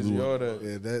 It's crazy. All that.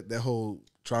 Yeah, that whole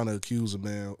trying to accuse a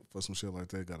man for some shit like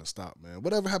that gotta stop, man.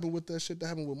 Whatever happened with that shit that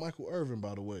happened with Michael Irvin,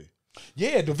 by the way?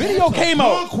 Yeah, the video came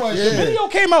out. Question. The video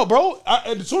came out, bro.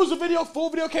 As soon as the full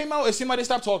video came out, it seemed like they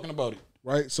stopped talking about it.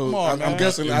 Right? So Come on, I'm man.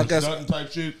 guessing. I guess Nothing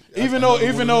type shit. Even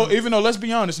though, let's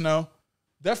be honest now,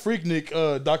 that Freaknik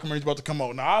documentary is about to come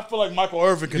out. Now I feel like Michael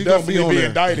Irvin could He gonna definitely be on be there.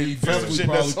 indicted He for some definitely shit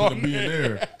probably that's on finna be in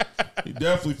there. He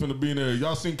definitely finna be in there.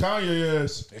 Y'all seen Kanye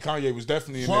ass? And Kanye was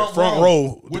definitely in Front there, front row row,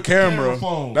 with the with the camera. camera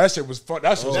phone. That shit was fun.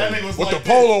 That shit was, That nigga was with like the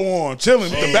polo on, chilling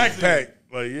with the Jesus. backpack.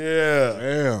 Like, yeah.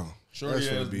 damn. Shorty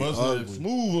That ass should be busted ugly. it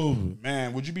smooth over.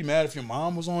 Man, would you be mad if your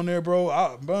mom was on there, bro? I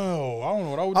don't know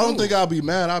what I would do. I don't think I'll be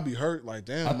mad. I'll be hurt. Like,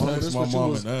 I damn, mama, text this my what you mom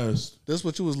was. and asked. This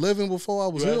what you was living before I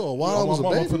was You here, asked- or while I was a My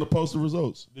mama baby. finna post the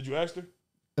results. Did you ask her?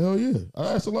 Hell yeah. I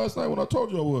asked her last night when I told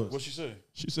you I was. What'd she say?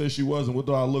 She said she wasn't. What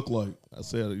do I look like? I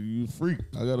said, you a freak.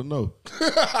 I gotta know.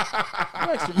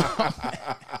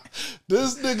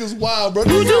 This nigga's wild, bro.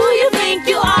 Who do you think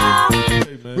you are?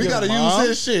 Hey, man. We gotta mom. use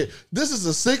his shit. This is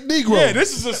a sick Negro. Yeah,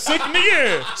 this is a sick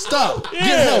nigga. Stop. Yeah.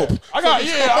 Get help. I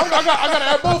gotta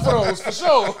add both of those for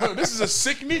sure. This is a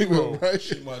sick Negro. Right?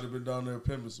 She might have been down there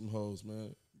pimping some hoes,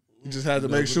 man. You just had to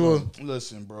make sure.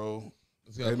 Listen, bro.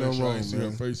 Just gotta Ain't make no sure I wrong, ain't see her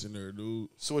man. face in there, dude.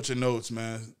 Switch your notes,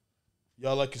 man.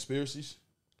 Y'all like conspiracies?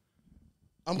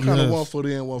 I'm kind of Yes. one foot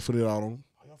in, one foot out on him.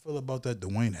 How y'all feel about that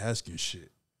Dwayne Haskins shit?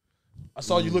 I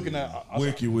saw you looking at.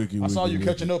 Wiki. I saw you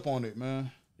catching up on it,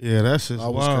 man. Yeah, that's just I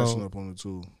was wild. catching up on it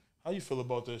too. How you feel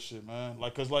about that shit, man?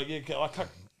 Like, cause like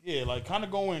kind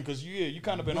of go in, cause you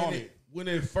kind of been on it. When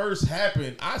it first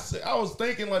happened, I was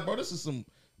thinking like, bro,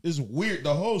 it's weird.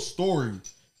 The whole story,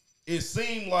 it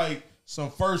seemed like some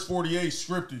First 48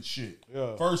 scripted shit.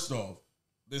 Yeah. First off,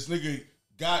 this nigga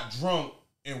got drunk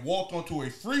and walked onto a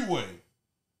freeway.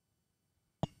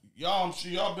 Y'all, I'm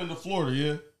sure y'all been to Florida,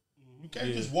 yeah? You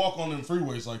can't just walk on them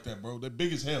freeways like that, bro. They're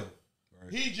big as hell.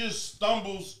 Right. He just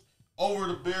stumbles over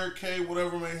the barricade,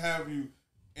 whatever may have you,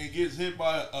 and gets hit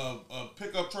by a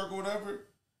pickup truck or whatever.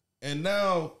 And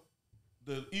now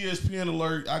the ESPN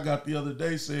alert I got the other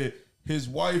day said his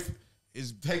wife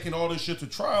is taking all this shit to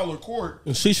trial or court.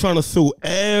 And she's trying to sue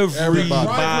Driver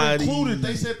everybody. included.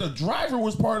 They said the driver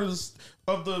was part of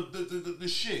the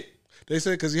shit. They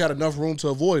said because he had enough room to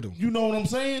avoid him. You know what I'm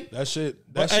saying? That shit's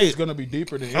hey, gonna be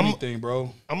deeper than anything,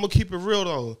 bro. I'm gonna keep it real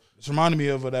though. It's reminding me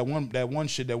of that one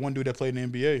dude that played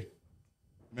in the NBA.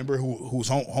 Remember whose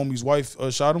homie's wife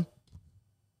shot him?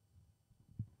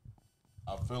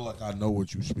 I feel like I know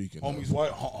what you're speaking of. Homie's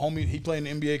wife, homie, he played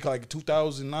in the NBA like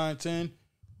 2009, 10.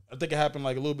 I think it happened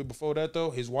like a little bit before that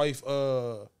though. His wife,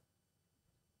 What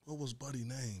was Buddy's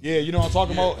name? yeah, you know what I'm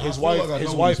talking about. I His feel wife, like I know his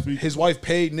what wife, you're speaking. his wife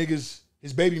paid niggas.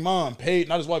 His baby mom paid,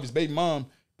 not his wife, his baby mom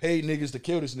paid niggas to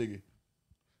kill this nigga.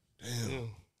 Damn.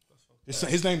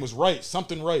 His name was Wright,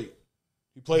 something Wright.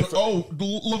 He played for.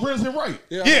 Lorenzo Wright.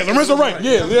 Yeah, Lorenzo Wright.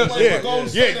 Yeah, Golden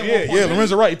State at one point, yeah.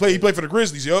 Lorenzo Wright. He played for the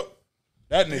Grizzlies. Yup.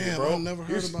 That nigga, Damn, bro. I never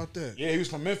heard about that. Yeah, he was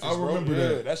from Memphis. I remember bro.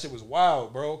 that. Yeah, that shit was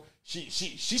wild, bro.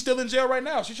 She's still in jail right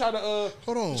now. She tried to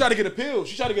Hold on. She tried to get appeal.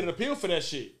 She tried to get an appeal for that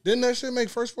shit. Didn't that shit make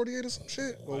First 48 or some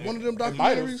shit? Or one of them It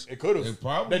might have. documentaries? It could have. It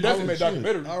probably They definitely made shit.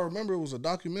 documentary. I remember it was a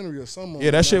documentary or something.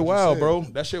 Yeah, that shit wild, bro.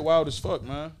 That shit wild as fuck,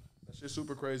 man. That shit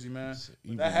super crazy, man.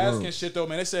 But that Haskins shit though,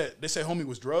 man. They said homie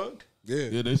was drugged.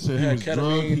 Yeah, they said he Yeah, was ketamine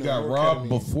drugged. He and got more robbed ketamine.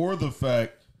 before the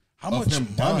fact. How of much him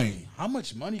money? dying. How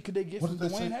much money could they get What from did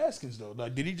they Dwayne say? Haskins though?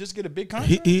 Like, did he just get a big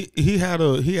contract? He had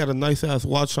a nice ass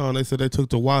watch on. They said they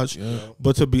took the watch,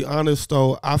 but to be honest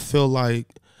though, I feel like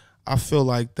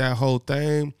that whole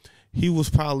thing, he was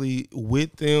probably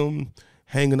with them,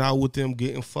 hanging out with them,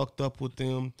 getting fucked up with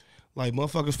them. Like,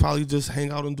 motherfuckers probably just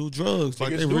hang out and do drugs.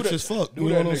 Like, they rich as fuck. You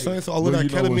know what I'm saying? So all of that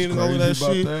ketamine and all of that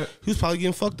shit, he was probably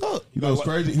getting fucked up. You know what's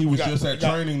crazy? He was just at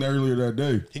training earlier that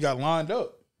day. He got lined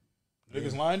up.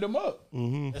 Niggas lined him up.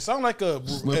 It sounded like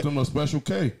slipped him a special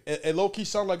K. It low key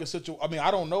sounded like a situation. I mean,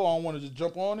 I don't know. I don't want to just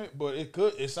jump on it, but it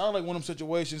could. It sounded like one of them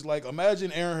situations. Like,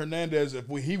 imagine Aaron Hernandez if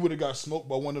he would have got smoked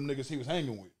by one of them niggas he was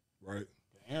hanging with. Right.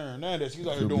 Aaron Hernandez, he's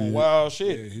out here doing wild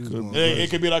shit. Yeah, it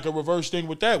could be like a reverse thing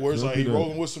with that, where it's like he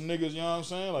rolling with some niggas. You know what I'm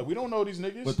saying? Like, we don't know these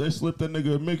niggas. But they slipped that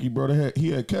nigga a Mickey, bro.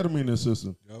 He had ketamine in his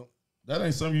system. Yep. That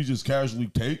ain't something you just casually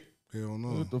take. Hell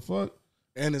no. What the fuck?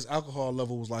 And his alcohol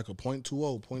level was like a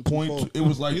 0.20, 0.24. It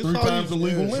was like 3 times the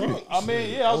legal limit. I mean,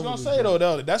 yeah, I was gonna say though,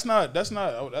 that's not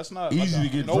easy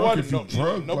like, to get drunk if you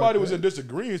drunk. Nobody was in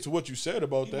disagreement to what you said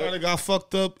about that. Might have got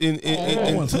fucked up and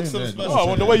took some special.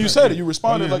 No, the way you said it, you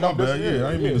responded like I'm bad. Yeah,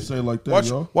 I didn't mean to say it like that,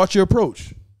 y'all. Watch your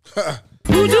approach.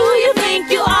 Who do you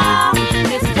think you are?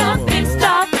 Mr. Big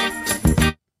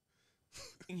Stuff.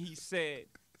 He said,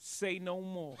 say no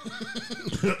more.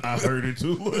 I heard it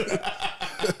too.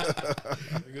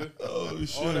 Oh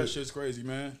shit! All that shit's crazy,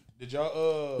 man. Did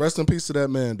y'all Rest in peace to that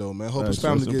man, though, man. Hope his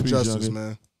family get justice,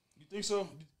 man. You think so?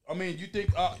 I mean, you think?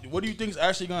 What do you think is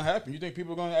actually gonna happen? You think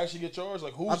people are gonna actually get charged?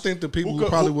 Like who? I think the people who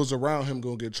probably was around him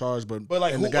gonna get charged, but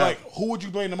like who would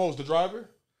you blame the most? The driver?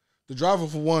 The driver,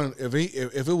 for one. If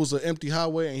it was an empty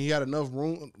highway and he had enough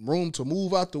room to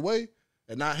move out the way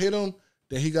and not hit him,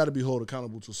 then he got to be held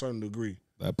accountable to a certain degree.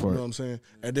 That part. You know what I'm saying?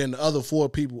 And then the other 4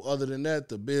 people, other than that,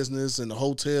 the business and the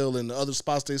hotel and the other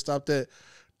spots they stopped at,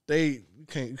 you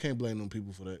can't blame them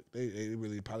people for that. They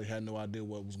really probably had no idea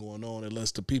what was going on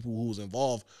unless the people who was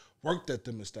involved worked at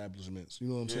them establishments. You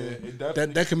know what I'm saying?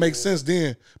 That can make sense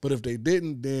then. But if they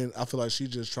didn't, then I feel like she's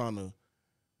just trying to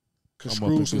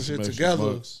screw some shit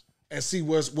together and see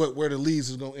where the leads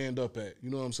is gonna end up at.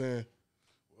 You know what I'm saying?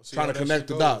 Trying to connect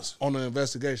the dots on the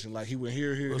investigation. Like he went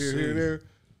here, there.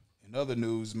 In other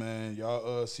news, man,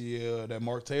 y'all see that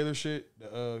Mark Taylor shit?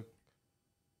 The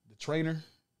trainer,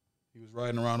 he was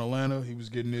riding around Atlanta. He was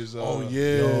getting his. Man,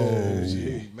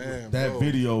 that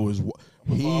video is.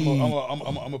 I'm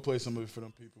gonna play some of it for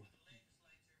them people.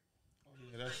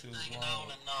 Yeah, that shit is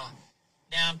wild.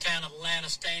 Downtown Atlanta,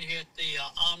 staying here at the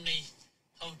Omni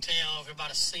Hotel.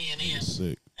 Everybody's seeing in.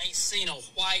 Sick. Ain't seen a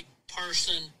white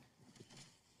person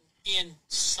in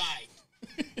sight.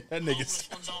 That nigga's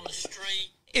one's on the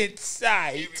street.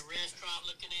 Inside. Every restaurant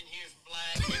looking in here is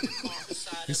black. Every car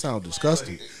beside He sounds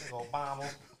disgusting.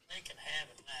 They can have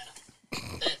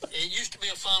Atlanta. It used to be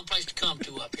a fun place to come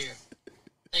to up here.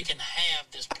 They can have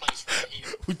this place right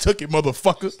here. We took it,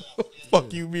 motherfucker.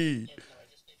 Fuck you mean?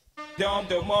 Dom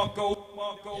DeMarco.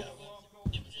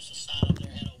 It was just a sign up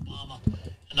there, had Obama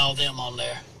and all them on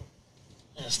there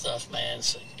and stuff, man.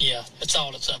 So, yeah, that's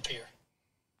all that's up here.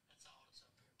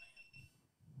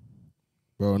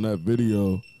 Bro, in that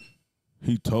video,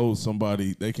 he told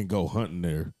somebody they can go hunting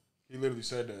there. He literally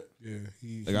said that.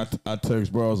 Yeah, I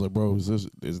text bro. I was like, bro,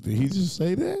 did he just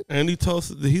say that? And he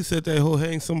said that he'll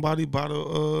hang somebody by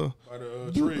the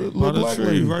tree. By the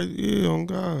tree, right? Yeah, on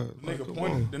God.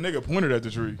 The nigga pointed at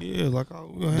the tree. Yeah, like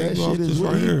that shit is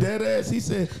right here. Dead ass. He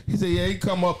said, yeah, he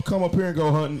come up here and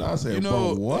go hunting. I said,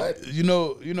 bro, what? You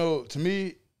know, to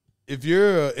me, if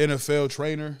you're an NFL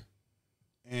trainer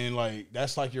and like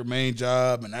that's like your main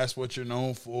job and that's what you're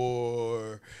known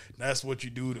for, that's what you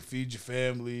do to feed your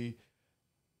family,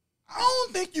 I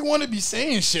don't think you want to be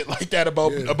saying shit like that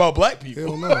about black people.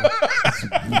 Hell no.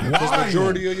 Because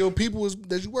majority of your people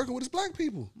that you're working with is black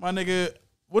people. My nigga,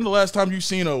 when the last time you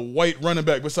seen a white running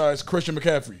back besides Christian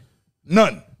McCaffrey?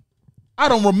 None. I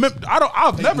don't remember.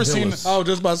 I've never seen. I was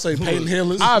just about to say Peyton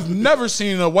Hillis. I've never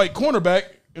seen a white cornerback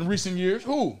in recent years.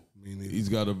 Who? He's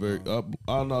got a very.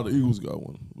 I know the Eagles got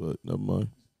one, but never mind.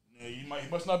 Yeah, he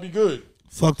must not be good.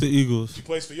 Fuck the Eagles. He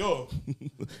plays for y'all.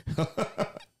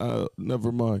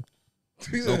 Never mind.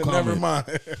 Never mind.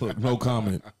 Look, no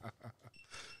comment.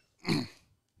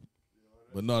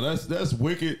 But no, that's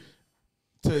wicked.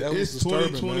 It's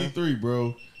 2023,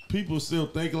 bro. People still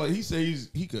thinking like he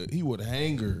says he would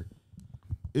hang her.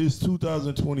 It's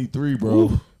 2023, bro.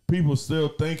 Ooh. People still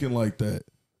thinking like that.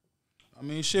 I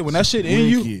mean, shit. When that shit in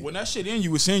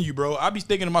you, it's in you, bro. I be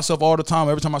thinking to myself all the time.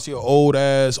 Every time I see an old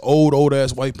ass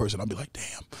white person, I'll be like,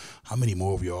 damn, how many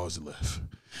more of y'all is left?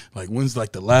 Like, when's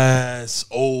like the last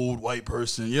old white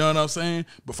person? You know what I'm saying?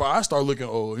 Before I start looking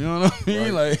old, you know what I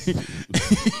mean? Right. Like,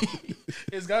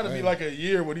 it's got to be like a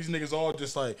year where these niggas all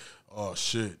just like, oh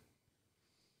shit.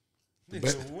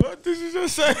 What did you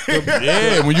just say?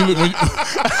 Yeah, when you look,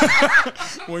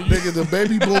 Nigga, the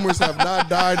baby boomers have not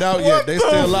died out yet. They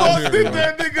still out What here. did Bro.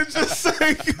 that nigga just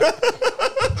say?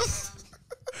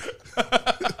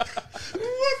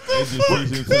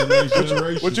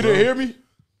 what you didn't hear me?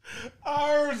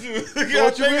 I heard you. So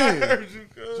what you mean? I heard you.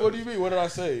 Cuz. So what do you mean? What did I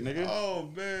say, nigga? Oh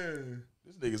man.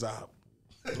 This nigga's out.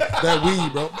 That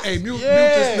weed, bro. Hey, mute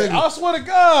Yeah, this nigga. I swear to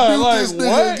God, Mute like this nigga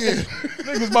what? again.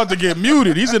 Nigga's about to get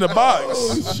muted. He's in the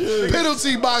box.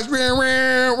 Penalty box.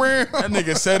 That That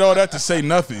nigga said all that to say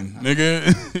nothing,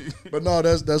 nigga. But no,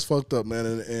 that's fucked up, man.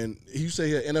 And you say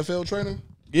he an NFL trainer?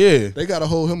 Yeah. They gotta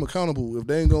hold him accountable. If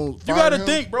they ain't gonna, You fire gotta him,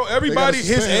 think, bro. they Everybody gotta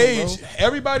his suspend him, age, bro.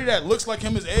 everybody that looks like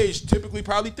him his age, typically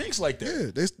probably thinks like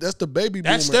that. Yeah, that's the baby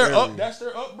boomer. That's their area. that's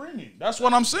their upbringing. That's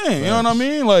what I'm saying. You know what I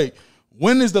mean? Like,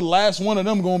 when is the last one of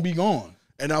them gonna be gone?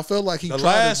 And I felt like he The tried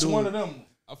last to do one it. of them.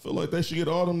 I feel like they should get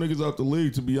all them niggas out the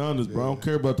league, to be honest, bro. I don't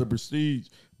care about the prestige.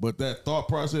 But that thought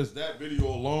process, that video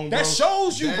alone, That bro,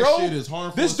 shows you, that bro. shit is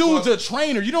harmful. This as dude's fuck. a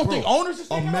trainer. You don't think owners is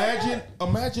thinking like that?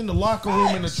 Imagine the locker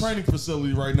room in the training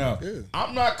facility right now. Yeah.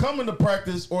 I'm not coming to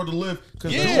practice or to lift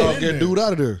because Yeah. they're Y'all all get dude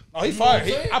out of there. No, he You know what fired. I'm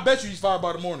saying? I bet you he's fired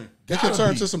by the morning. They could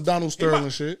turn to some Donald Sterling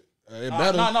shit. It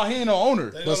better. No, he ain't no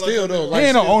owner. But still, though, He like,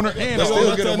 ain't no still- owner. He ain't But no still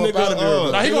owner. get him Let up that out of nigga,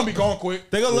 there. Nah, he gonna be gone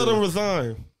quick. They gonna let him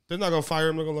resign. They're not gonna fire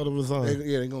him. They're gonna let him resign.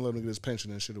 They gonna let him get his pension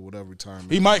and shit or whatever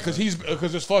retirement. He might because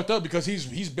it's fucked up because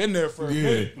he's been there for a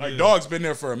minute. Like Dog's been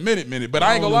there for a minute. But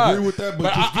I ain't don't gonna lie. agree with that, but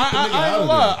I just get the ain't nigga out gonna of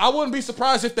lie. there. I wouldn't be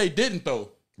surprised if they didn't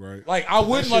though. Right. Like I That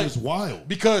wouldn't shit like is wild.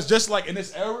 because just like in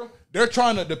this era, they're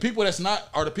trying to the people that's not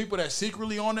are the people that's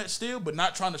secretly on that still, but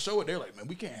not trying to show it. They're like, man,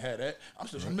 we can't have that. I'm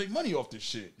still trying to make money off this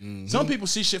shit. Some people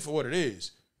see shit for what it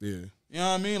is. Yeah. You know what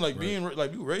I mean? Like being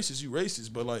like you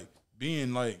racist, but like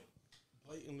being like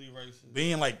Blatantly racist.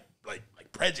 being like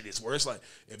prejudice, where it's like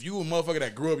if you a motherfucker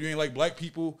that grew up, you ain't like black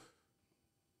people,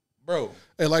 bro.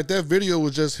 And like that video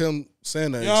was just him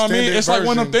saying that. You know what I mean? extended It's like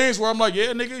one of them version. things where I'm like, yeah,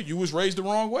 nigga, you was raised the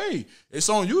wrong way. It's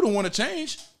on you to want to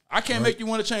change. I can't make you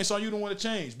want to change. It's on you to want to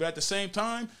change. But at the same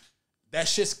time, that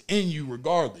shit's in you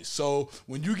regardless. So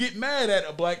when you get mad at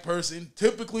a black person,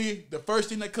 typically the first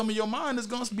thing that come in your mind is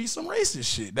gonna be some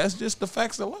racist shit. That's just the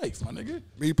facts of life, my nigga.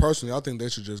 Me personally, I think they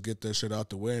should just get that shit out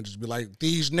the way and just be like,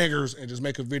 these niggers, and just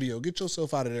make a video. Get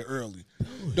yourself out of there early.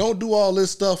 Don't do all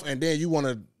this stuff and then you want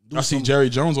to do I see some, Jerry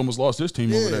Jones almost lost his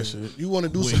team over yeah, that shit. you want to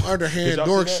do some underhand Did y'all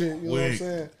dork see that? shit. You know what I'm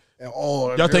saying? And oh,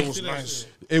 Y'all that think was nice.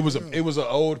 it was an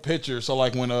old picture? So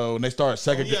like when they started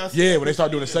segregation, I see that when they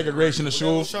started doing the segregation of When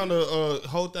they was schools, trying to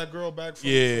hold that girl back from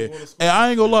yeah. going to school. And I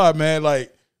ain't gonna lie, man.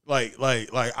 Like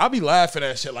I be laughing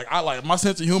at shit. Like I like my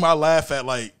sense of humor. I laugh at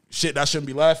like shit that I shouldn't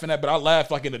be laughing at, but I laugh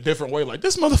like in a different way. Like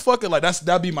this motherfucker, like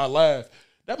that'd be my laugh.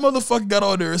 That motherfucker got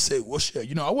on there and said, "Well, shit,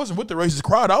 you know, I wasn't with the racist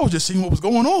crowd. I was just seeing what was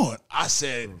going on." I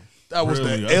said. That was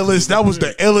Really? the That's illest. a That was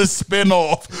the illest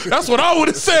spinoff. That's what I would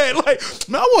have said. Like,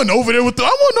 man, I wasn't over there with them.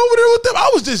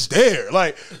 I was just there.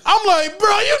 Like, I'm like,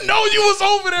 bro, you know, you was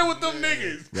over there with them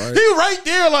niggas. Right. He right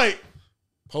there. Like,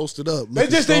 Posted up. they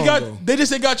just ain't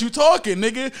got you talking,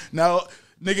 nigga. Now,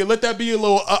 nigga, let that be a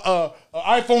little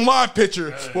iPhone Live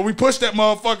picture where we push that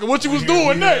motherfucker. What you was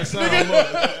doing next,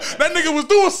 nigga? That nigga was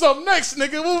doing something next,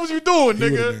 nigga. What was you doing, He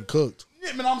would have nigga? been cooked.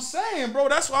 Yeah, man, I'm saying, bro.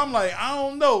 That's why I'm like, I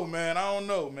don't know,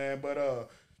 man. But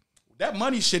that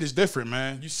money shit is different,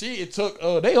 man. You see, it took.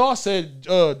 They all said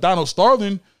Donald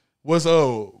Sterling was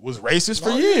racist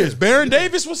for years. Baron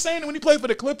Davis was saying it when he played for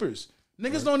the Clippers.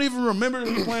 Niggas don't even remember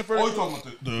him playing for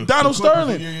Donald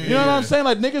Sterling. You know what I'm saying?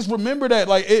 Like niggas remember that.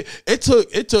 Like it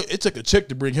took a chick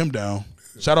to bring him down.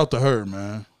 Shout out to her,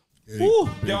 man.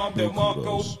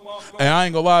 And I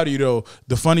ain't gonna lie to you though.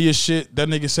 The funniest shit that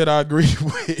nigga said I agree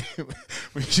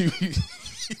with.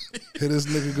 Here this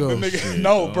nigga goes. Nigga,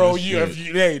 no, bro.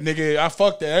 Hey, nigga, I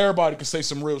fucked that. Everybody can say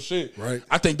some real shit. Right.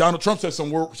 I think Donald Trump said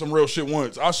some real shit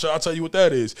once. I'll tell you what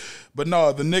that is. But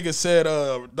no, the nigga said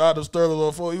Donald Sterling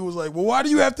before. He was like, well, why do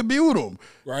you have to be with him?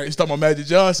 Right. He's talking about Magic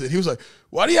Johnson. He was like,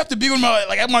 why do you have to be with him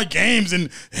like at my games and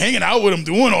hanging out with him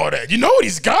doing all that? You know what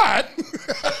he's got.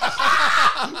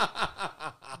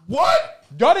 What?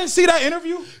 Y'all didn't see that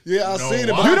interview? Yeah, I seen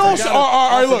it. But You I don't. forgot- All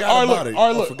I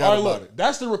right, forgot look. about it.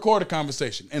 That's the recorded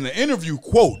conversation. In the interview,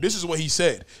 quote, this is what he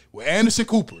said with Anderson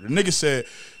Cooper. The nigga said,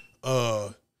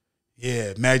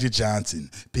 yeah, Magic Johnson,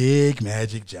 big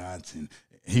Magic Johnson.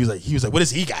 He was like, what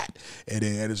does he got? And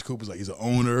then Anderson Cooper's like, he's an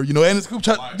owner. You know, Anderson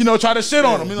Cooper try to shit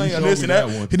on him. He's like, showed this me and that.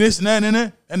 that one. He this and that and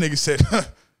that. That nigga said,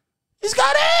 he's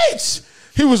got AIDS.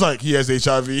 He was like, he has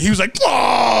HIV. He was like,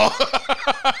 oh.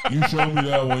 You showed me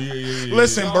that one. Yeah.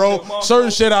 Listen, bro, certain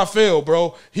shit I feel,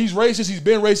 bro. He's racist. He's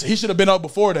been racist. He should have been up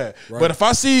before that. Right. But if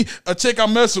I see a chick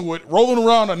I'm messing with rolling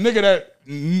around a nigga that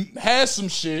has some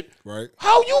shit, Right.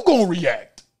 how you gonna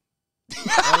react?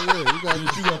 Oh yeah,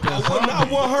 you got that. I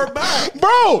want her back.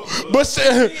 Bro, but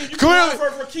clearly,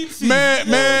 for keepsies.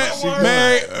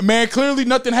 man, clearly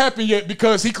nothing happened yet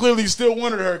because he clearly still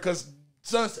wanted her. Because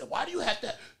son said, "Why do you have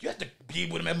to? You have to be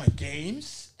with him at my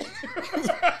games."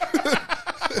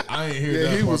 I ain't hear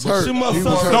that. He was part, hurt. She must He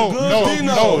suck was some hurt. good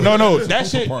No. That's That the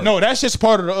shit, part. no, that's just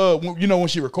part of the. You know when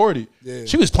she recorded, Yeah.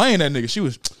 she was playing that nigga. She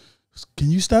was,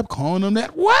 can you stop calling them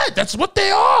that? What? That's what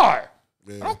they are.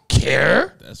 I don't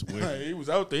care. That's weird. Hey, he was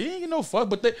out there. He ain't get no fuck.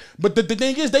 But the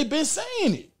thing is, they been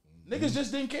saying it. Niggas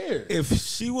just didn't care. If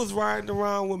she was riding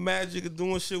around with Magic and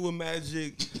doing shit with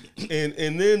Magic,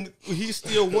 and then he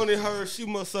still wanted her, she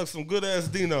must suck some good ass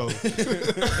Dino.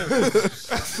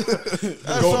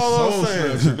 That's all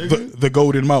I'm saying. The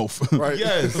golden mouth. Right.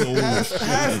 Yes,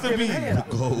 has to be.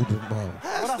 Golden mouth.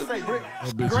 What I say, Rick? That bitch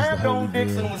is the Grabbed holy on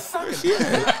dicks grail. and was sucking.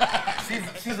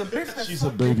 She's a bitch. That She's a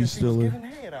baby stiller. getting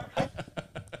head out.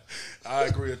 I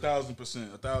agree 1,000%.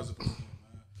 1,000%. Man.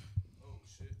 Oh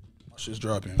shit, my shit's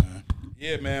dropping, man.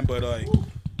 Yeah, man, but like,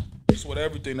 just with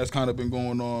everything that's kind of been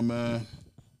going on, man.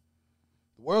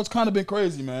 The world's kind of been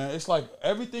crazy, man. It's like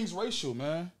everything's racial,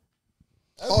 man.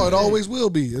 Oh, it always will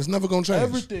be. It's never gonna change.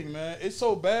 Everything, man. It's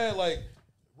so bad. Like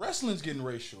wrestling's getting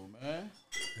racial, man.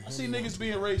 I see niggas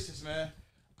being racist, man.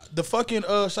 The fucking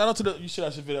shout out to the I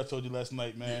should video I told you last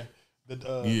night, man. The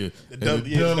The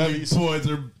Dudley boys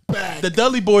are back. The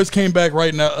Dudley boys came back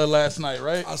right now last night,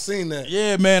 right? I seen that.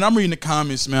 Yeah, man. I'm reading the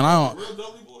comments, man. I don't.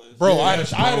 Bro, Yeah, I yes,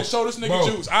 had bro. to show this nigga Bro.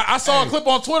 juice. I saw a clip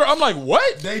on Twitter. I'm like,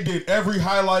 what? They did every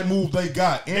highlight move they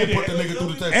got and put the nigga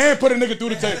through the table. And put a nigga through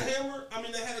the table.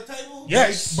 They had a table.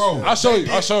 Yes, Bro, I'll show they you.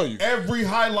 did I'll show you. Every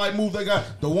highlight move they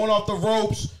got. The one off the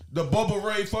ropes, the Bubba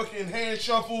Ray fucking hand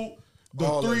shuffle, the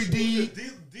All that 3D,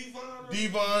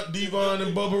 Devon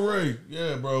and Bubba Ray.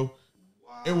 Yeah, bro.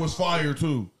 It was fire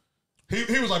too.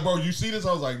 He was like, bro, you see this?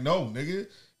 I was like, no, nigga.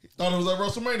 He thought it was at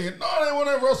WrestleMania. No, they weren't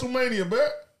at WrestleMania, bro.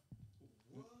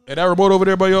 Hey, that remote over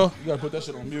there by y'all, you gotta put that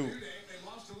shit on mute.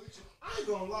 I ain't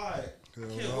gonna lie.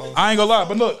 I ain't gonna lie,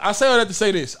 but look, I say all that to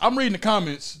say this. I'm reading the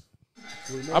comments.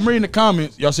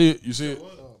 Y'all see it? You see it?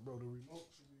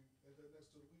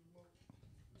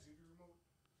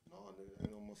 No, nigga,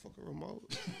 ain't no motherfucking remote.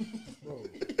 Bro,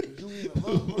 did you even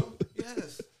look, bro?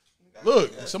 Yes.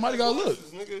 Look, somebody gotta look.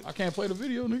 Nigga, I can't play the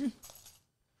video, nigga.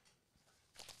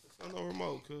 I no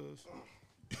remote, cuz.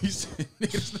 He said,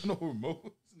 nigga, there's no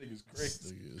remote. This nigga's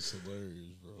crazy. It's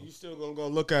hilarious, bro. You still gonna go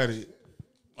look at it.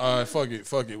 All right, fuck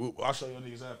it. I'll show y'all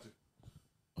niggas after.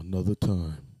 Another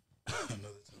time.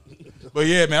 But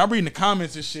yeah, man, I'm reading the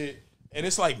comments and shit, and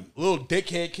it's like little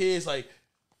dickhead kids like,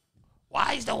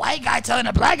 why is the white guy telling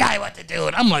the black guy what to do?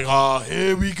 And I'm like, oh,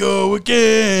 here we go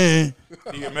again.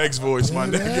 DMX voice, my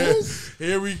nigga.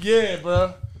 Here we get,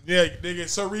 bro. Yeah, nigga,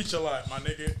 so reach a lot, my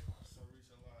nigga.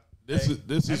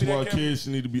 This is why kids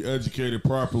need to be educated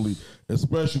properly,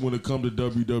 especially when it comes to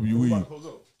WWE.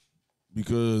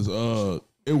 Because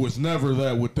it was never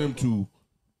that with them two.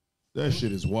 That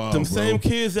shit is wild. Them bro. same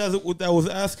kids that was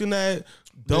asking that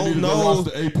They need don't to go know.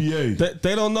 watch the APA.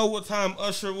 They don't know what time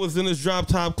Usher was in his drop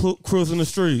top cruising the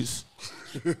streets.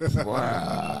 That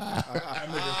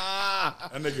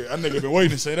nigga been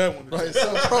waiting to say that one. Right,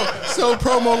 so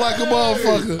promo like a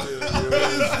motherfucker.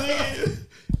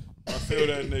 I feel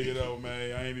that nigga though,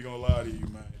 man. I ain't even gonna lie to you,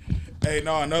 man. Hey,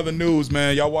 no, another news,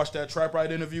 man. Y'all watched that Trap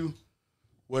Right interview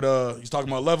with he's talking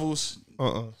about levels.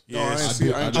 Yeah, I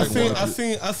seen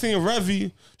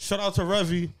Revy. Shout out to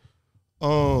Revy.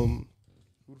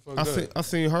 I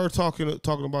seen her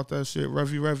talking about that shit.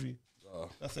 Revy.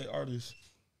 That's an artist.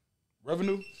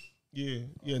 Revenue, Yeah,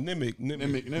 Nimic.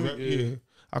 yeah.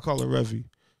 I call her Revy.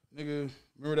 nigga.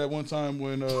 Remember that one time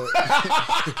when yeah,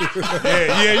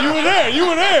 you were there. You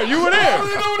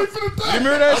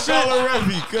remember that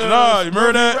shit? Nah, you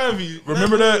remember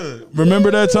that?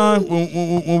 Remember that time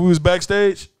when we was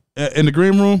backstage in the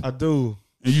green room? I do.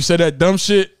 And you said that dumb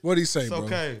shit? What'd he say, It's bro?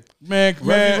 okay. Man,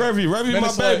 Revy, man, my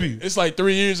it's like- baby. it's like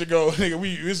 3 years ago, nigga.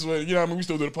 This is what, you know what I mean? We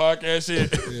still do the podcast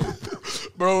shit.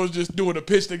 Bro was just doing the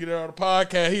pitch nigga there on the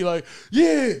podcast. He like,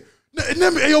 yeah.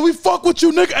 Hey, yo, we fuck with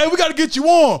you, nigga. Hey, we gotta get you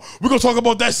on. We gonna talk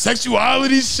about that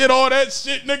sexuality shit, all that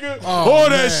shit, nigga. All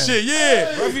that shit,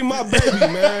 yeah. Revy, my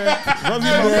baby, man. Revy, my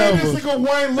This baby. nigga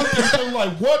Wayne looking at him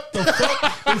like, what the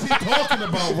fuck is he talking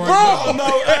about right Y'all now?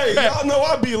 know, hey, y'all know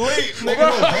I be late, nigga.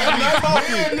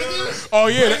 Oh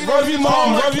yeah. Revy,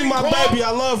 my baby.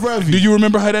 I love Revy. Do you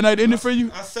remember how that night ended for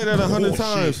you? I say that 100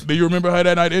 times. Do you remember how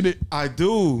that night ended? I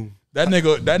do. That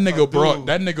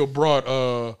nigga brought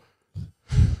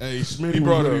Hey, Smitty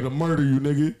brought was ready up. to murder you,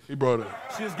 nigga. he brought it.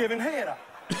 She was giving head out.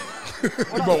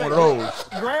 He bought one of those.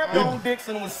 Grabbed on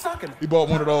Dixon and was sucking her He bought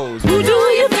one of those. Who do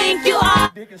you think you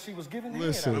are? dick and she was giving head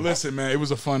Listen. out. Listen, man, it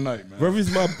was a fun night, man.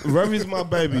 Revy's my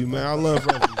baby, man. I love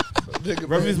Revy.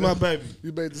 Revy's my baby.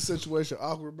 You made the situation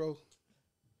awkward, bro.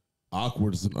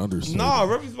 Awkward is an understatement. Nah,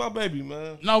 Revy's my baby,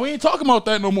 man. No, we ain't talking about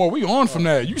that no more. We on from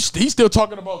that. He's still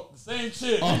talking about the same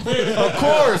shit. Of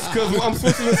course, because I'm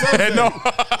switching the subject. No.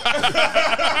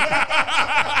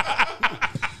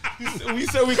 We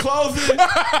said we closing.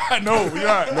 No, we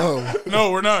not.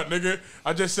 No. We're not, nigga.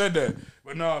 I just said that.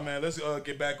 But no, man, let's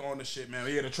get back on the shit, man.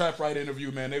 Yeah, the Trap Right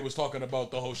interview, man. They was talking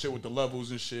about the whole shit with the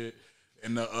levels and shit.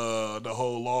 And the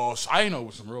whole law. I ain't know it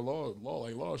was some real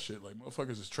law shit. Like,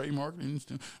 motherfuckers is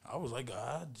trademarking. I was like,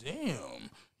 God damn.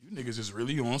 You niggas is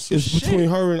really on some It's shit. between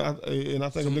her and I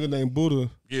think a nigga named Buddha.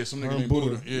 Yeah, some nigga Her named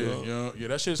Buddha. Buddha. Yeah,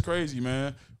 that shit's crazy,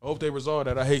 man. I hope they resolve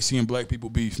that. I hate seeing black people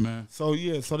beef, man. So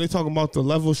they talking about the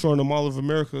level showing the Mall of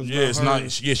America. Yeah, it's not.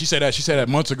 Yeah, she said that. She said that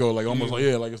months ago. Like almost like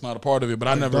like it's not a part of it. But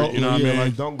I never, Don't, you know what I mean?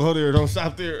 Like, don't go there. Don't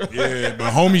stop there. Yeah,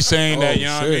 but homie saying that, you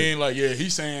know what I shit. mean? Like, yeah,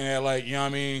 he's saying that, like, you know what I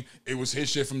mean? It was his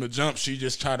shit from the jump. She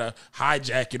just tried to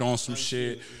hijack it on some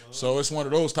shit. So it's one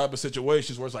of those type of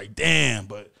situations where it's like, damn.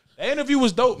 But the interview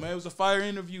was dope, man. It was a fire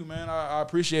interview, man. I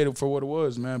appreciate it for what it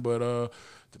was, man. But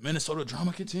the Minnesota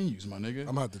drama continues, my nigga. I'm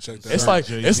gonna have to check that It's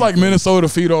out. like Minnesota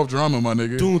feed off drama, my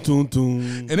nigga. Doom, doom, doom.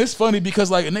 And it's funny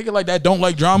because like a nigga like that don't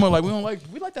like drama. Like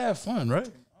we like to have fun, right?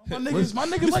 My niggas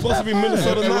like supposed that to be fun.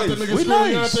 Minnesota And what the nice. niggas We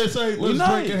really nice. out there say, We let's nice.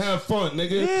 drink and have fun,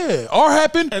 nigga. Yeah, or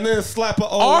happened. And then slap a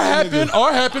old Or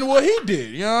nigga. happened what he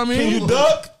did. You know what I mean? Can you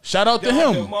duck? Shout out to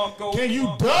him. Can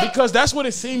you duck? Because that's what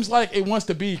it seems like it wants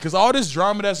to be. Because all this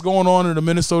drama that's going on in the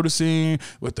Minnesota scene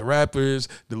with the rappers,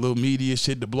 the little media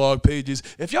shit, the blog pages.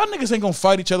 If y'all niggas ain't gonna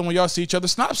fight each other when y'all see each other,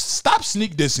 stop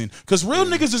sneak dissing. Because real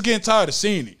niggas is getting tired of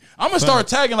seeing it. I'm gonna start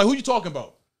tagging like, who you talking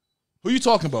about? Who you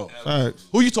talking about? Facts.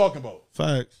 Who you talking about?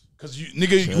 Facts. Cause you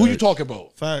nigga, who you talking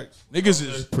about? Facts. Niggas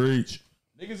is Preach.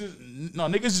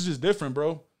 niggas is just different,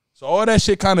 bro. So all that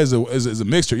shit kind of is a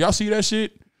mixture. Y'all see that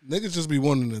shit? Niggas just be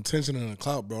wanting the attention and the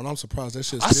clout, bro. And I'm surprised that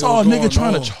shit. I saw a nigga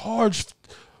trying to charge.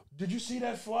 Did you see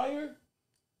that flyer?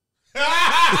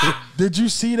 Did you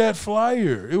see that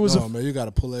flyer? It was No, man, you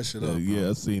gotta pull that shit up. Yeah,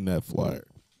 I seen that flyer.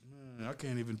 I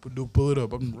can't even pull it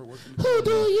up. I'm working. Who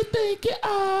do you think you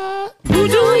are? Who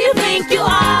do you think you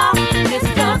are?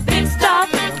 Mr. Big Stuff.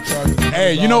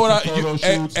 Hey, you know what? Photo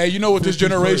shoots, Hey, you know what this 50 for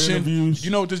generation? interviews.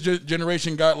 You know what this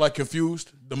generation got like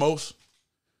confused the most?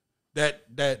 That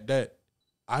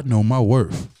I know my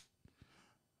worth.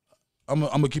 I'm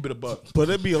gonna keep it a buck. But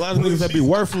there be a lot of niggas that be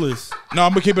worthless. No,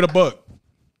 I'm gonna keep it a buck.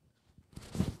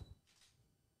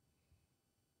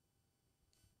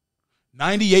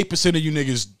 %98 of you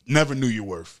niggas never knew your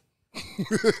worth.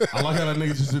 I like how that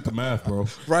nigga just did the math, bro.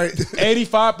 Right?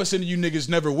 85% of you niggas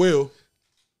never will.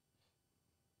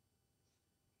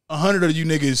 100 of you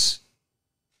niggas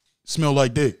smell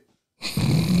like dick.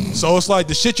 So it's like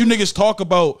the shit you niggas talk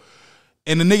about,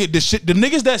 and the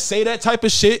niggas that say that type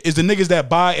of shit is the niggas that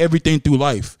buy everything through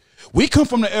life. We come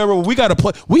from the era where we gotta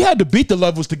play. We had to beat the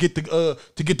levels to get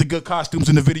the good costumes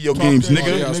in the video games, Oh,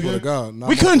 nigga. yeah, I swear to God. Nah,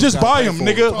 We couldn't just gotta buy pay them, for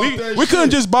it. nigga. We couldn't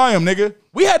just buy them, nigga.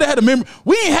 We had to have a memory.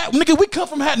 We ain't have, nigga. We come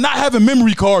from not having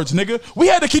memory cards, nigga. We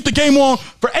had to keep the game on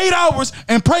for 8 hours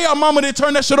and pray our mama didn't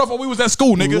turn that shit off while we was at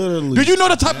school, nigga. Literally. Do you know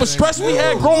the type of stress we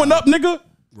had growing up, nigga?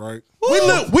 Right?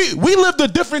 We lived a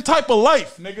different type of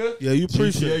life, nigga. Yeah, you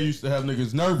appreciate GTA it. used to have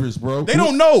niggas nervous, bro. They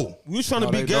don't know. We was trying to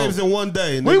No, beat they games in one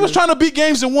day. We was trying to beat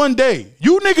games in one day.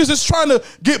 You niggas is trying to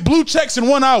get blue checks in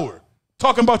 1 hour.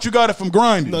 Talking about you got it from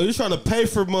grinding. No, you're trying to pay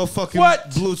for motherfucking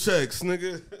What? blue checks,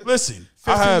 nigga. Listen,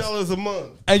 I have, $15 a month.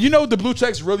 and you know what the blue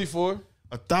check's really for?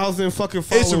 1,000 fucking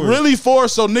followers. It's really for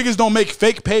so niggas don't make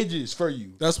fake pages for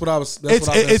you. That's what I was. That's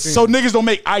what It's so niggas don't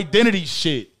make identity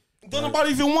shit. Don't nobody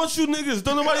even want you niggas.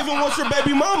 Don't nobody even want your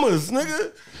baby mamas,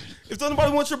 nigga. If don't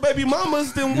nobody want your baby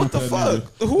mamas, then what the fuck?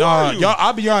 Who Nah, are you? y'all,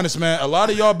 I'll be honest, man. A lot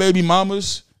of y'all baby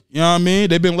mamas, you know what I mean?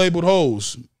 They been labeled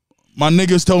hoes. My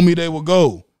niggas told me they would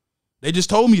go. They just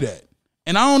told me that.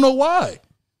 And I don't know why.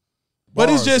 But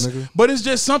Bars, it's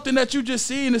just something that you just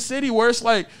see in the city where it's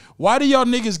like, why do y'all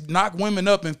niggas knock women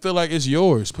up and feel like it's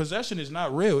yours? Possession is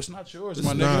not real. It's not yours,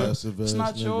 my nigga. passive It's ass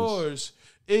not niggas. yours.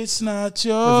 It's not 'Cause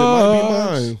yours. it might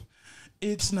be mine.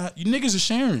 It's not. You niggas are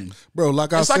sharing. bro.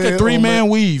 Like I It's said, like a 3-man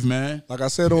weave, man. Like I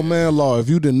said on Man Law, if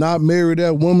you did not marry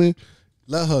that woman,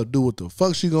 let her do what the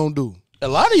fuck she gonna do. A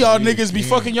lot of y'all niggas be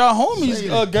fucking y'all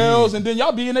homies, girls, and then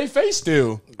y'all be in their face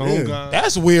still. Oh, God.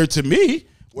 That's weird to me.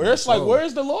 Where it's like,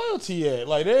 where's the loyalty at?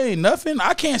 Like, there ain't nothing.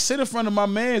 I can't sit in front of my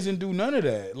mans and do none of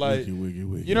that. Like,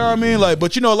 Wiggy, you know what I mean? Like,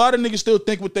 but you know, a lot of niggas still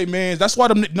think with their mans. That's why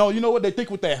them. No, you know what? They think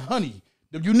with that honey.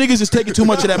 You niggas is taking too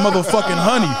much of that motherfucking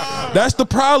honey. That's the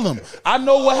problem. I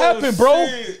know what happened, bro.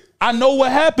 I know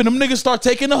what happened. Them niggas start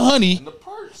taking the honey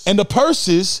and the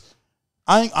purses.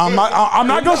 I'm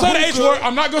not gonna say the H word.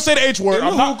 I'm not gonna say the H word.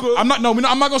 I'm not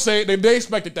gonna say it. They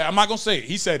expected that. I'm not gonna say it.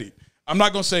 He said it. I'm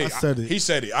not gonna say it. I said it. He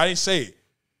said it. I didn't say it.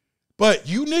 But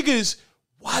you niggas,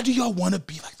 why do y'all want to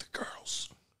be like the girls?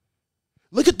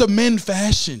 Look at the men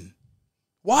fashion.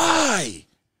 Why?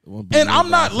 And I'm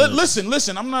not listen.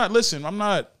 I'm not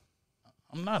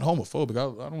homophobic.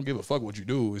 I don't give a fuck what you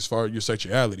do as far as your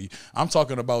sexuality. I'm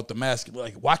talking about the masculine.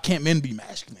 Like, why can't men be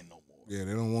masculine no more? Yeah,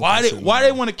 they don't want. Why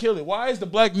they want to kill it? Why is the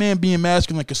black man being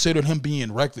masculine considered him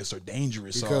being reckless or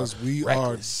dangerous? Because we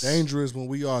reckless? are dangerous when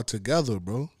we are together,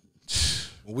 bro.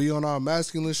 When we on our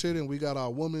masculine shit and we got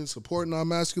our women supporting our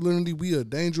masculinity, we a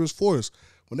dangerous force.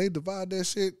 When they divide that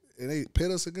shit and they pit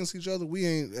us against each other, we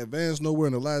ain't advanced nowhere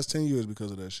in the last 10 years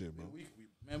because of that shit, bro.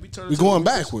 We going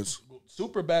backwards.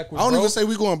 Super backwards. I don't bro. even say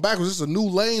we going backwards. It's a new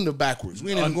lane to backwards.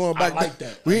 We ain't even going back. I like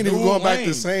that. We ain't even going back lane.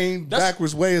 the same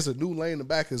backwards way. It's a new lane to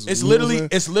back. It's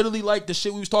literally like the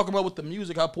shit we was talking about with the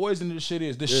music. How poisonous this shit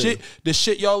is. The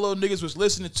shit y'all little niggas was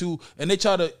listening to, and they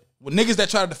try to. Well, niggas that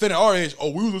try to defend at our age,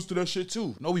 we was listening to that shit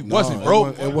too. No, we wasn't,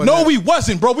 bro. We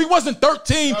wasn't, bro. We wasn't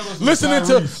 13 listening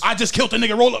to I just killed a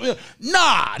nigga, roll up.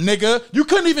 Nah, nigga. You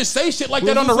couldn't even say shit like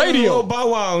that on the radio.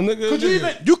 Bow Wow,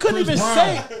 nigga. You couldn't even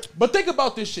say. But think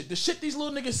about this shit. The shit these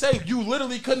little niggas say, you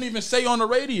literally couldn't even say on the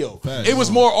radio. It was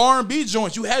more R&B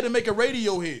joints. You had to make a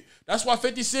radio hit. That's why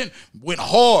 50 Cent went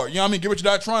hard. You know what I mean? Get Rich or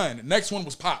Die Trying. The next one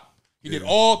was Pop. He did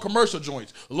all commercial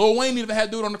joints. Lil Wayne even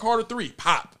had to do it on the Carter 3.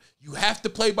 Pop. You have to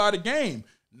play by the game.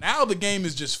 Now the game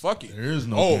is just fuck it. There is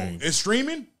no game. It's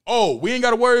streaming? We ain't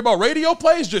got to worry about radio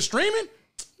plays, just streaming?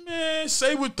 Man,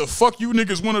 say what the fuck you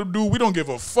niggas want to do. We don't give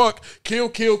a fuck. Kill.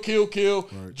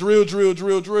 Right.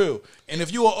 Drill. And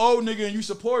if you an old nigga and you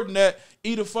supporting that,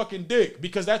 eat a fucking dick.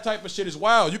 Because that type of shit is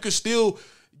wild. You can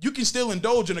still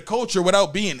indulge in a culture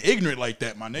without being ignorant like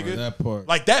that, my nigga. That part.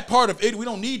 Like that part of it, we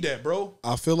don't need that, bro.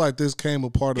 I feel like this came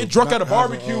a part of get drunk at a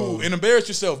barbecue and embarrass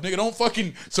yourself, nigga. Don't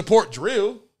fucking support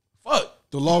drill. Fuck.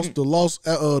 The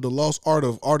lost art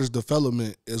of artist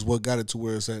development is what got it to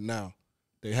where it's at now.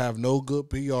 They have no good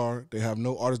PR. They have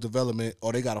no artist development.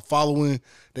 Or they got a following.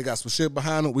 They got some shit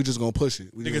behind them. We just gonna push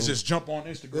it. Niggas just jump on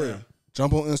Instagram. Yeah.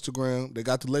 Jump on Instagram. They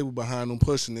got the label behind them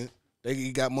pushing it.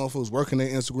 They got motherfuckers working their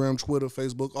Instagram, Twitter,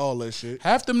 Facebook, all that shit.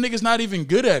 Half them niggas not even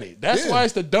good at it. That's why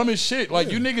it's the dumbest shit.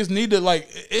 Like, you niggas need to, like,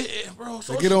 bro.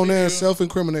 They get on there and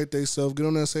self-incriminate themselves. Get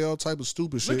on there and say all type of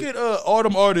stupid shit. Look at all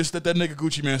them artists that nigga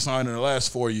Gucci Man signed in the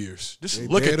last 4 years. Just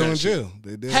look at that shit.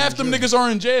 Half them niggas are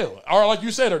in jail. Or, like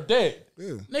you said, are dead.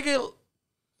 Yeah. Nigga.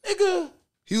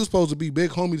 He was supposed to be big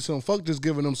homie to some. Fuck just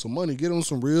giving them some money. Get them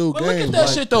some real games. Look at that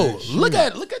shit, though. Look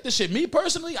at this shit. Me,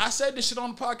 personally, I said this shit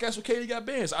on the podcast with Katie Got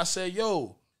Bands. I said,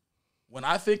 yo, when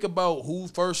I think about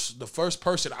the first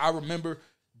person I remember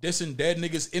dissing dead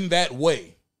niggas in that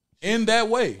way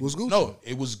was Gucci. No,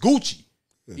 it was Gucci.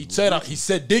 Yeah, he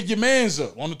said dig your mans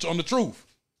up on the truth.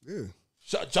 Yeah,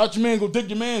 shot your man, go dig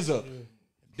your mans up. Yeah.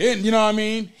 Then you know what I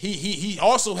mean. He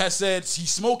also has said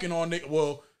he's smoking on nigga.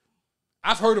 Well,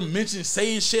 I've heard him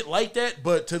saying shit like that,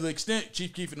 but to the extent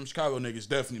Chief Keef and them Chicago niggas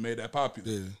definitely made that popular.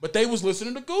 Yeah. But they was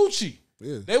listening to Gucci.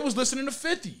 Yeah. They was listening to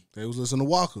 50. They was listening to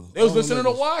Walker. They was listening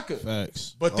to Walker.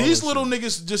 Facts. But these little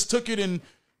niggas just took it and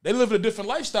they live a different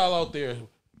lifestyle out there.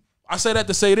 I say that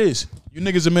to say this. You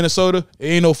niggas in Minnesota,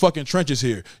 there ain't no fucking trenches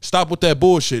here. Stop with that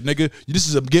bullshit, nigga. This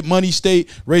is a get money state,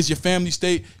 raise your family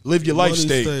state, live your life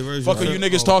state. Fuck are you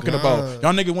niggas talking about?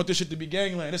 Y'all niggas want this shit to be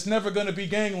gangland. It's never gonna be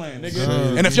gangland,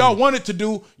 nigga. And if y'all want it to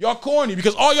do, y'all corny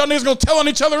because all y'all niggas gonna tell on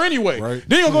each other anyway. Right.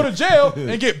 Then you'll go to jail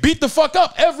and get beat the fuck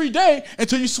up every day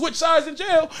until you switch sides in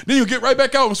jail. Then you get right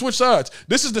back out and switch sides.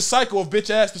 This is the cycle of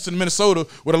bitch assness in Minnesota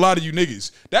with a lot of you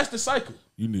niggas. That's the cycle.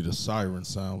 You need a siren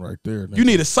sound right there, nigga. You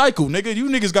need a cycle, nigga. You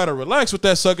niggas gotta relax with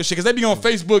that sucker shit, cause they be on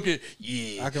Facebook and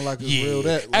acting like it's real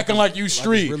that. Acting like you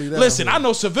street. Really Listen, I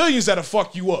know civilians that'll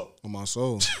fuck you up. On my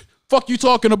soul. Fuck you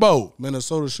talking about?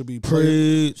 Minnesota should be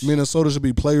player city.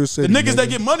 The niggas that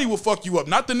get money will fuck you up,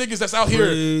 not the niggas that's out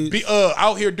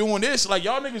here doing this. Like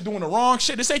y'all niggas doing the wrong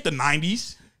shit. This ain't the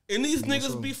 90s. And these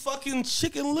niggas be fucking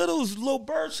chicken littles, little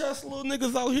bird chest, little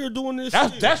niggas out here doing this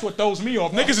shit. That's what throws me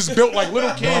off. Niggas is built like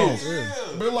little kids.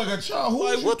 Built like a child. Who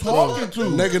like, what talking to?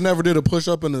 Nigga never did a push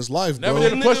up in his life, bro. Never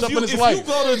did a push up in his life. If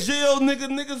you go to jail,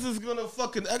 niggas is gonna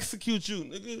fucking execute you,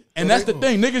 nigga. And that's the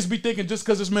thing. Niggas be thinking just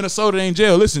because it's Minnesota ain't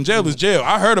jail. Listen, jail is jail.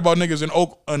 I heard about niggas in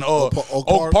Oak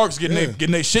Parks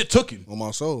getting their shit tooken. On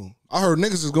my soul. I heard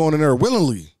niggas is going in there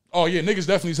willingly. Oh yeah, niggas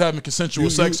definitely is having consensual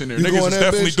sex in there. you go Niggas in is that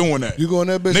definitely bitch- doing that. You go in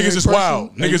that bitch. Niggas is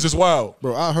wild. Niggas is wild.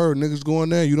 Bro, I heard niggas going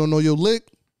there. You don't know your lick.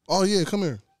 Oh yeah, come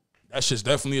here. That shit's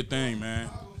definitely a thing, man.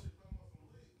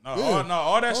 No, Yeah. all that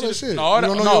All shit. that Is, shit. no, all you that,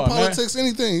 don't know no, your man. politics,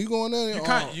 anything. You going there?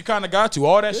 You kind of got to.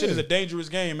 All that shit Yeah. is a dangerous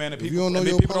game, man. And If people, you don't know and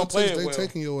your people don't play politics, it they well.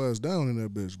 taking your ass down in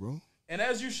that bitch, bro. And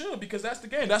as you should, because that's the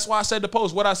game. That's why I said the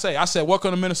post. What I say? I said,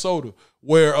 welcome to Minnesota,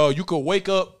 where you could wake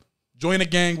up, join a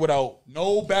gang without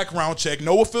no background check,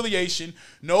 no affiliation,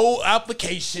 no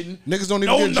application. Niggas don't even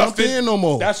no get jumped nothing. in no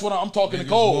more. That's what I'm talking to Niggas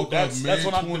code. woke up That's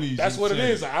what I'm. mid-20s That's and what it shit.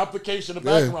 is. An application, a Yeah,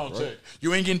 background right. check.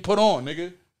 You ain't getting put on,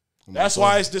 nigga. That's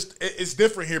why it's just it's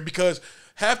different here because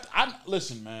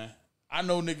listen, man. I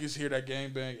know niggas hear that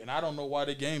gangbang, and I don't know why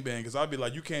they gangbang because I'd be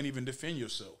like, you can't even defend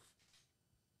yourself.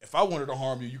 If I wanted to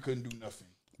harm you, you couldn't do nothing.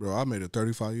 Bro, I made it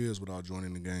 35 years without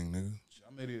joining the gang, nigga.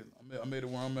 I made it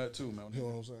where I'm at too, man. You know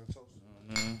what I'm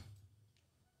saying?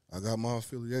 I got my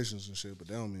affiliations and shit, but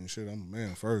that don't mean shit. I'm a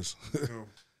man first.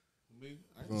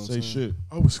 Say shit.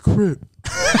 I was crip.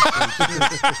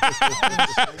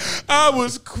 I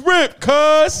was crip,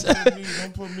 cuz.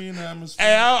 Don't put me in the atmosphere.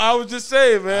 Hey, I was just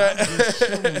saying, man. I'm just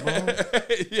chilling, bro.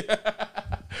 Yeah.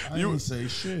 I didn't say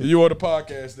shit. You on the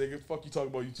podcast, nigga. Fuck you talking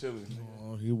about you chilling.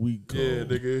 Oh, here we go. Yeah,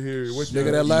 nigga, here. What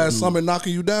Nigga, that last summer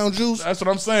knocking you down, Juice. That's what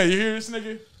I'm saying. You hear this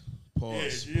nigga?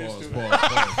 Pause, Yeah,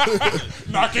 pause.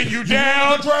 Knocking you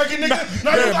down. Dragon, nigga.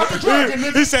 Now you got the dragon,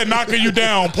 nigga. He said knocking you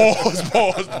down. Pause.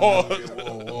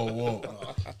 Whoa.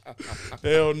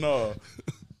 Hell no.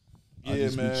 I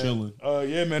just be chilling.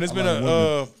 Yeah, man. It's I been like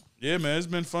women. yeah, man. It's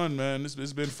been fun, man.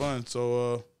 It's been fun.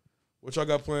 So, what y'all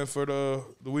got planned for the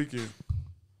weekend?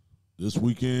 This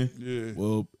weekend? Yeah.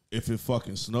 Well, if it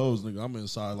fucking snows, nigga, I'm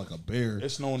inside like a bear.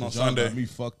 It's snowing on 'Cause y'all Sunday. got me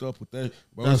fucked up with that.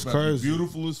 Bro, That's it's about to be crazy.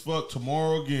 beautiful as fuck.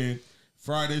 Tomorrow again.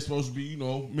 Friday's supposed to be,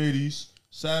 middies.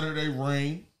 Saturday,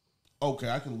 rain. Okay,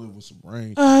 I can live with some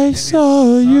rain. I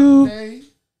saw you Sunday,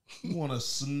 you want to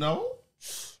snow?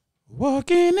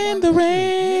 walking in the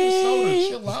Minnesota, rain.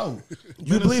 chill out.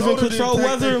 You believe in Minnesota control didn't take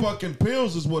weather? their fucking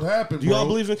pills is what happened, Do y'all bro.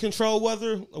 believe in control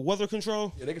weather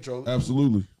control? Yeah, they control it.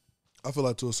 Absolutely. I feel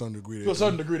like to a certain degree. They To a do.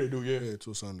 certain degree, they do. Yeah, Yeah,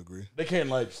 to a certain degree. they can't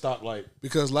like stop like.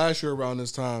 Because last year around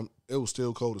this time, it was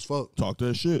still cold as fuck. Talk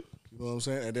that shit. You know what I'm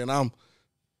saying? And then I'm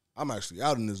actually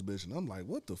out in this bitch, and I'm like,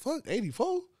 what the fuck?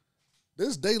 84?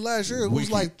 This day last year, it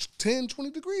was like 10, 20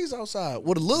 degrees outside.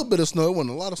 With a little bit of snow. It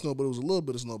wasn't a lot of snow, but it was a little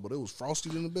bit of snow. But it was frosty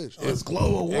in the bitch. It's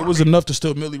global. It was enough to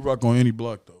still Millie Rock on any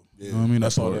block though. You know what I mean?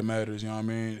 That's all that matters. You know what I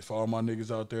mean? For all my niggas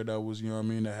out there that was, you know what I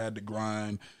mean, that had to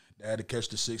grind, that had to catch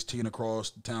the 16 across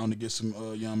the town to get some, you know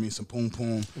what I mean, some poom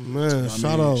poom. Man, You know what I mean?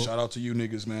 shout Shout out to you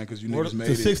niggas, man, because you Word niggas to made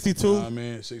it. 62? You know what I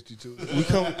mean? 62. We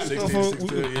come 16, from-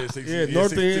 62, yeah, 60, yeah,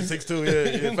 North End. 62,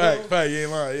 yeah, fact, you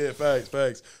ain't lying, yeah,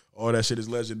 facts. All that shit is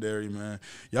legendary, man.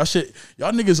 Y'all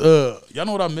niggas, y'all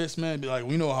know what I miss, man? Be like,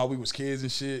 we know how we was kids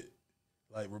and shit.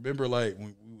 Like, remember, like,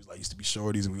 when we was like used to be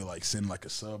shorties and we would like send like a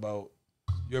sub out.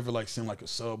 You ever like send like a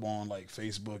sub on like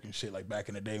Facebook and shit, like back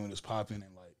in the day when it was popping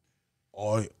and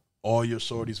like all your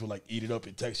shorties would like eat it up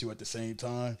and text you at the same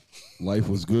time? Life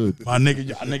was good. My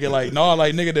nigga, like, no,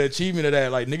 like, nigga, the achievement of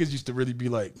that, like, niggas used to really be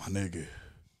like, my nigga,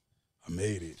 I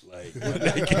made it. Like, my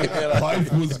nigga,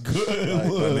 Life was good. like, my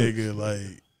look. nigga,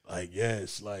 like,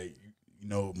 yes, like, you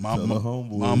know, Tell the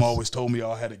homeboys. mom always told me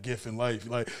I had a gift in life.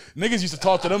 Like, niggas used to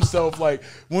talk to themselves, like,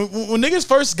 when niggas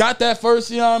first got that first,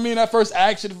 you know what I mean, that first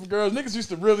action for girls, niggas used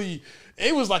to really,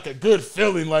 it was like a good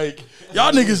feeling. Like,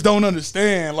 y'all niggas don't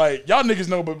understand. Like, y'all niggas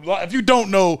know, but if you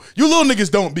don't know, you little niggas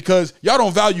don't because y'all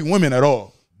don't value women at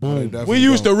all. We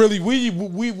used to really,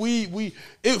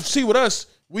 see with us,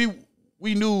 we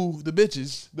knew the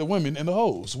bitches, the women, and the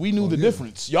hoes. We knew the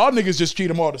difference. Y'all niggas just treat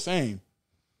them all the same.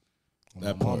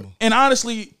 That part. And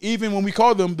honestly, even when we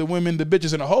call them the women, the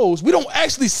bitches, and the hoes, we don't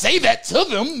actually say that to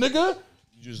them, nigga.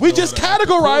 We just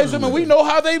categorize them, and we know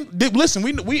how they listen.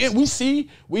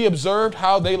 We observed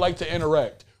how they like to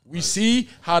interact. We see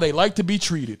how they like to be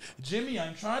treated. Jimmy,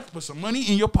 I'm trying to put some money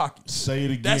in your pocket. Say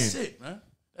it again. That's it, man.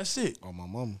 That's it. Oh, my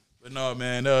mama. But no,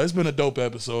 man, it's been a dope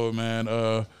episode,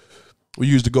 man. We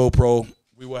used the GoPro.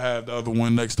 We will have the other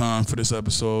one next time for this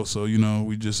episode. So, you know,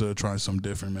 we just trying something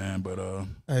different, man. But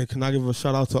Hey, can I give a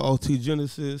shout out to OT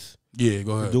Genesis? yeah,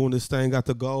 go ahead. Doing this thing at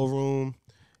the Gold Room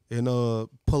and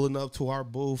pulling up to our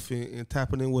booth and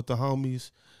tapping in with the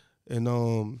homies. And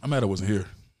I'm mad I wasn't here.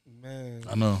 man,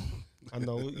 I know.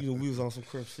 we was on some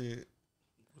crip shit.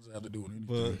 What does that have to do with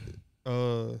anything? But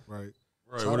Right.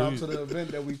 Right, Shout what out do to the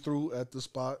event that we threw at the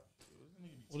spot.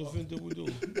 what event did we do?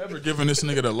 Never giving this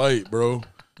nigga the light, bro.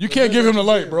 You can't give him the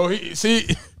light, bro. See,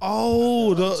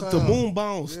 Oh, the moon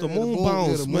bounce, Yeah, the the moon moon- bounce,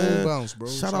 yeah, the man. moon bounce, bro.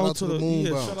 Shout out to the moon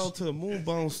yeah, bounce. shout out to the moon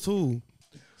bounce too.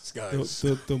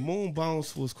 The moon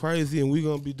bounce was crazy, and we're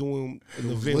gonna be doing an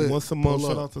event lit. once a month. Pull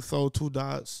Shout up. out to Soul 2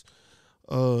 Dots.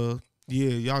 Yeah,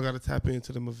 y'all gotta tap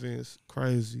into them events.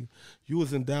 Crazy. You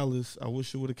was in Dallas. I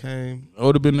wish you would have came, I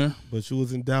would have been there. but you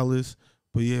was in Dallas.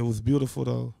 But yeah, it was beautiful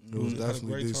though. It was had a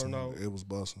definitely great decent. turnout, It was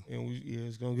busting. and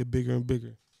it's gonna get bigger and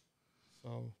bigger.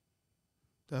 So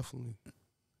definitely.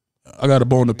 I got a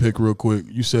bone to pick real quick.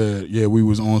 You said, yeah, we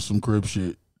was on some crib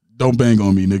shit. Don't bang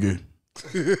on me, nigga.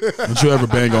 Don't you ever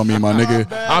bang on me, my nigga.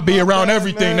 I be around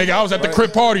everything, nigga. I was at the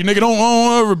crib party, nigga. Don't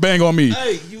ever bang on me.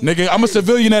 Hey, Nigga, I'm a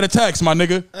civilian at attacks, my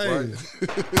nigga. Hey,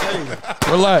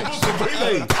 Relax.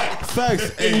 hey,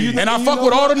 facts. And I fuck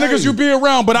with all the niggas you be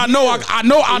around, but I know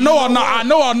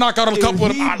I'll knock out a couple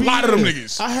of a lot of them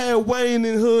niggas. I had Wayne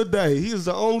in Hood Day. He was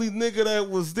the only nigga that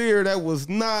was there that was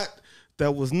not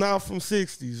from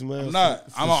 60s, man. I'm not.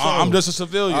 I'm just a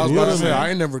civilian. I was You know about to what say, I mean? I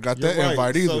ain't never got You're that right.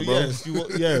 invite either, So, bro.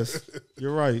 yes,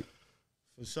 you're right.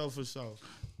 For sure.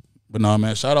 But nah,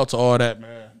 man, shout out to all that,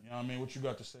 man. You know what I mean? What you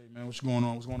got to say, man? What's going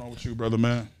on? What's going on with you, brother,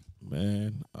 man?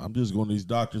 Man, I'm just going to these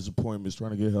doctor's appointments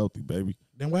trying to get healthy, baby.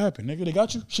 Then what happened, nigga? They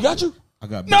got you? She got you? I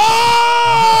got No!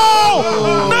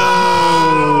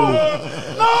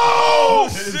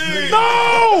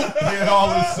 Get all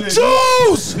this sick.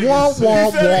 Juice! Wah, wah,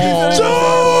 wah.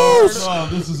 Juice! Oh,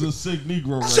 this is a sick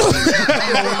Negro right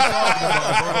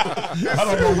here. I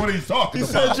don't know what he's talking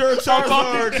about. Said you're a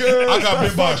Charizard, cuz. I got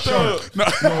bit by a shark.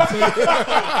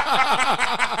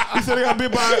 He said he got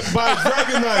bit by a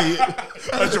Dragonite.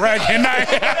 A dragon night.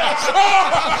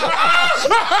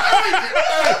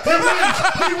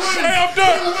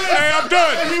 Hey, I'm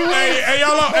done. Hey,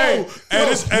 y'all. Hey,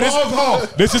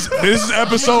 this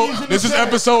is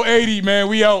episode 80, man.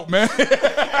 We out, man.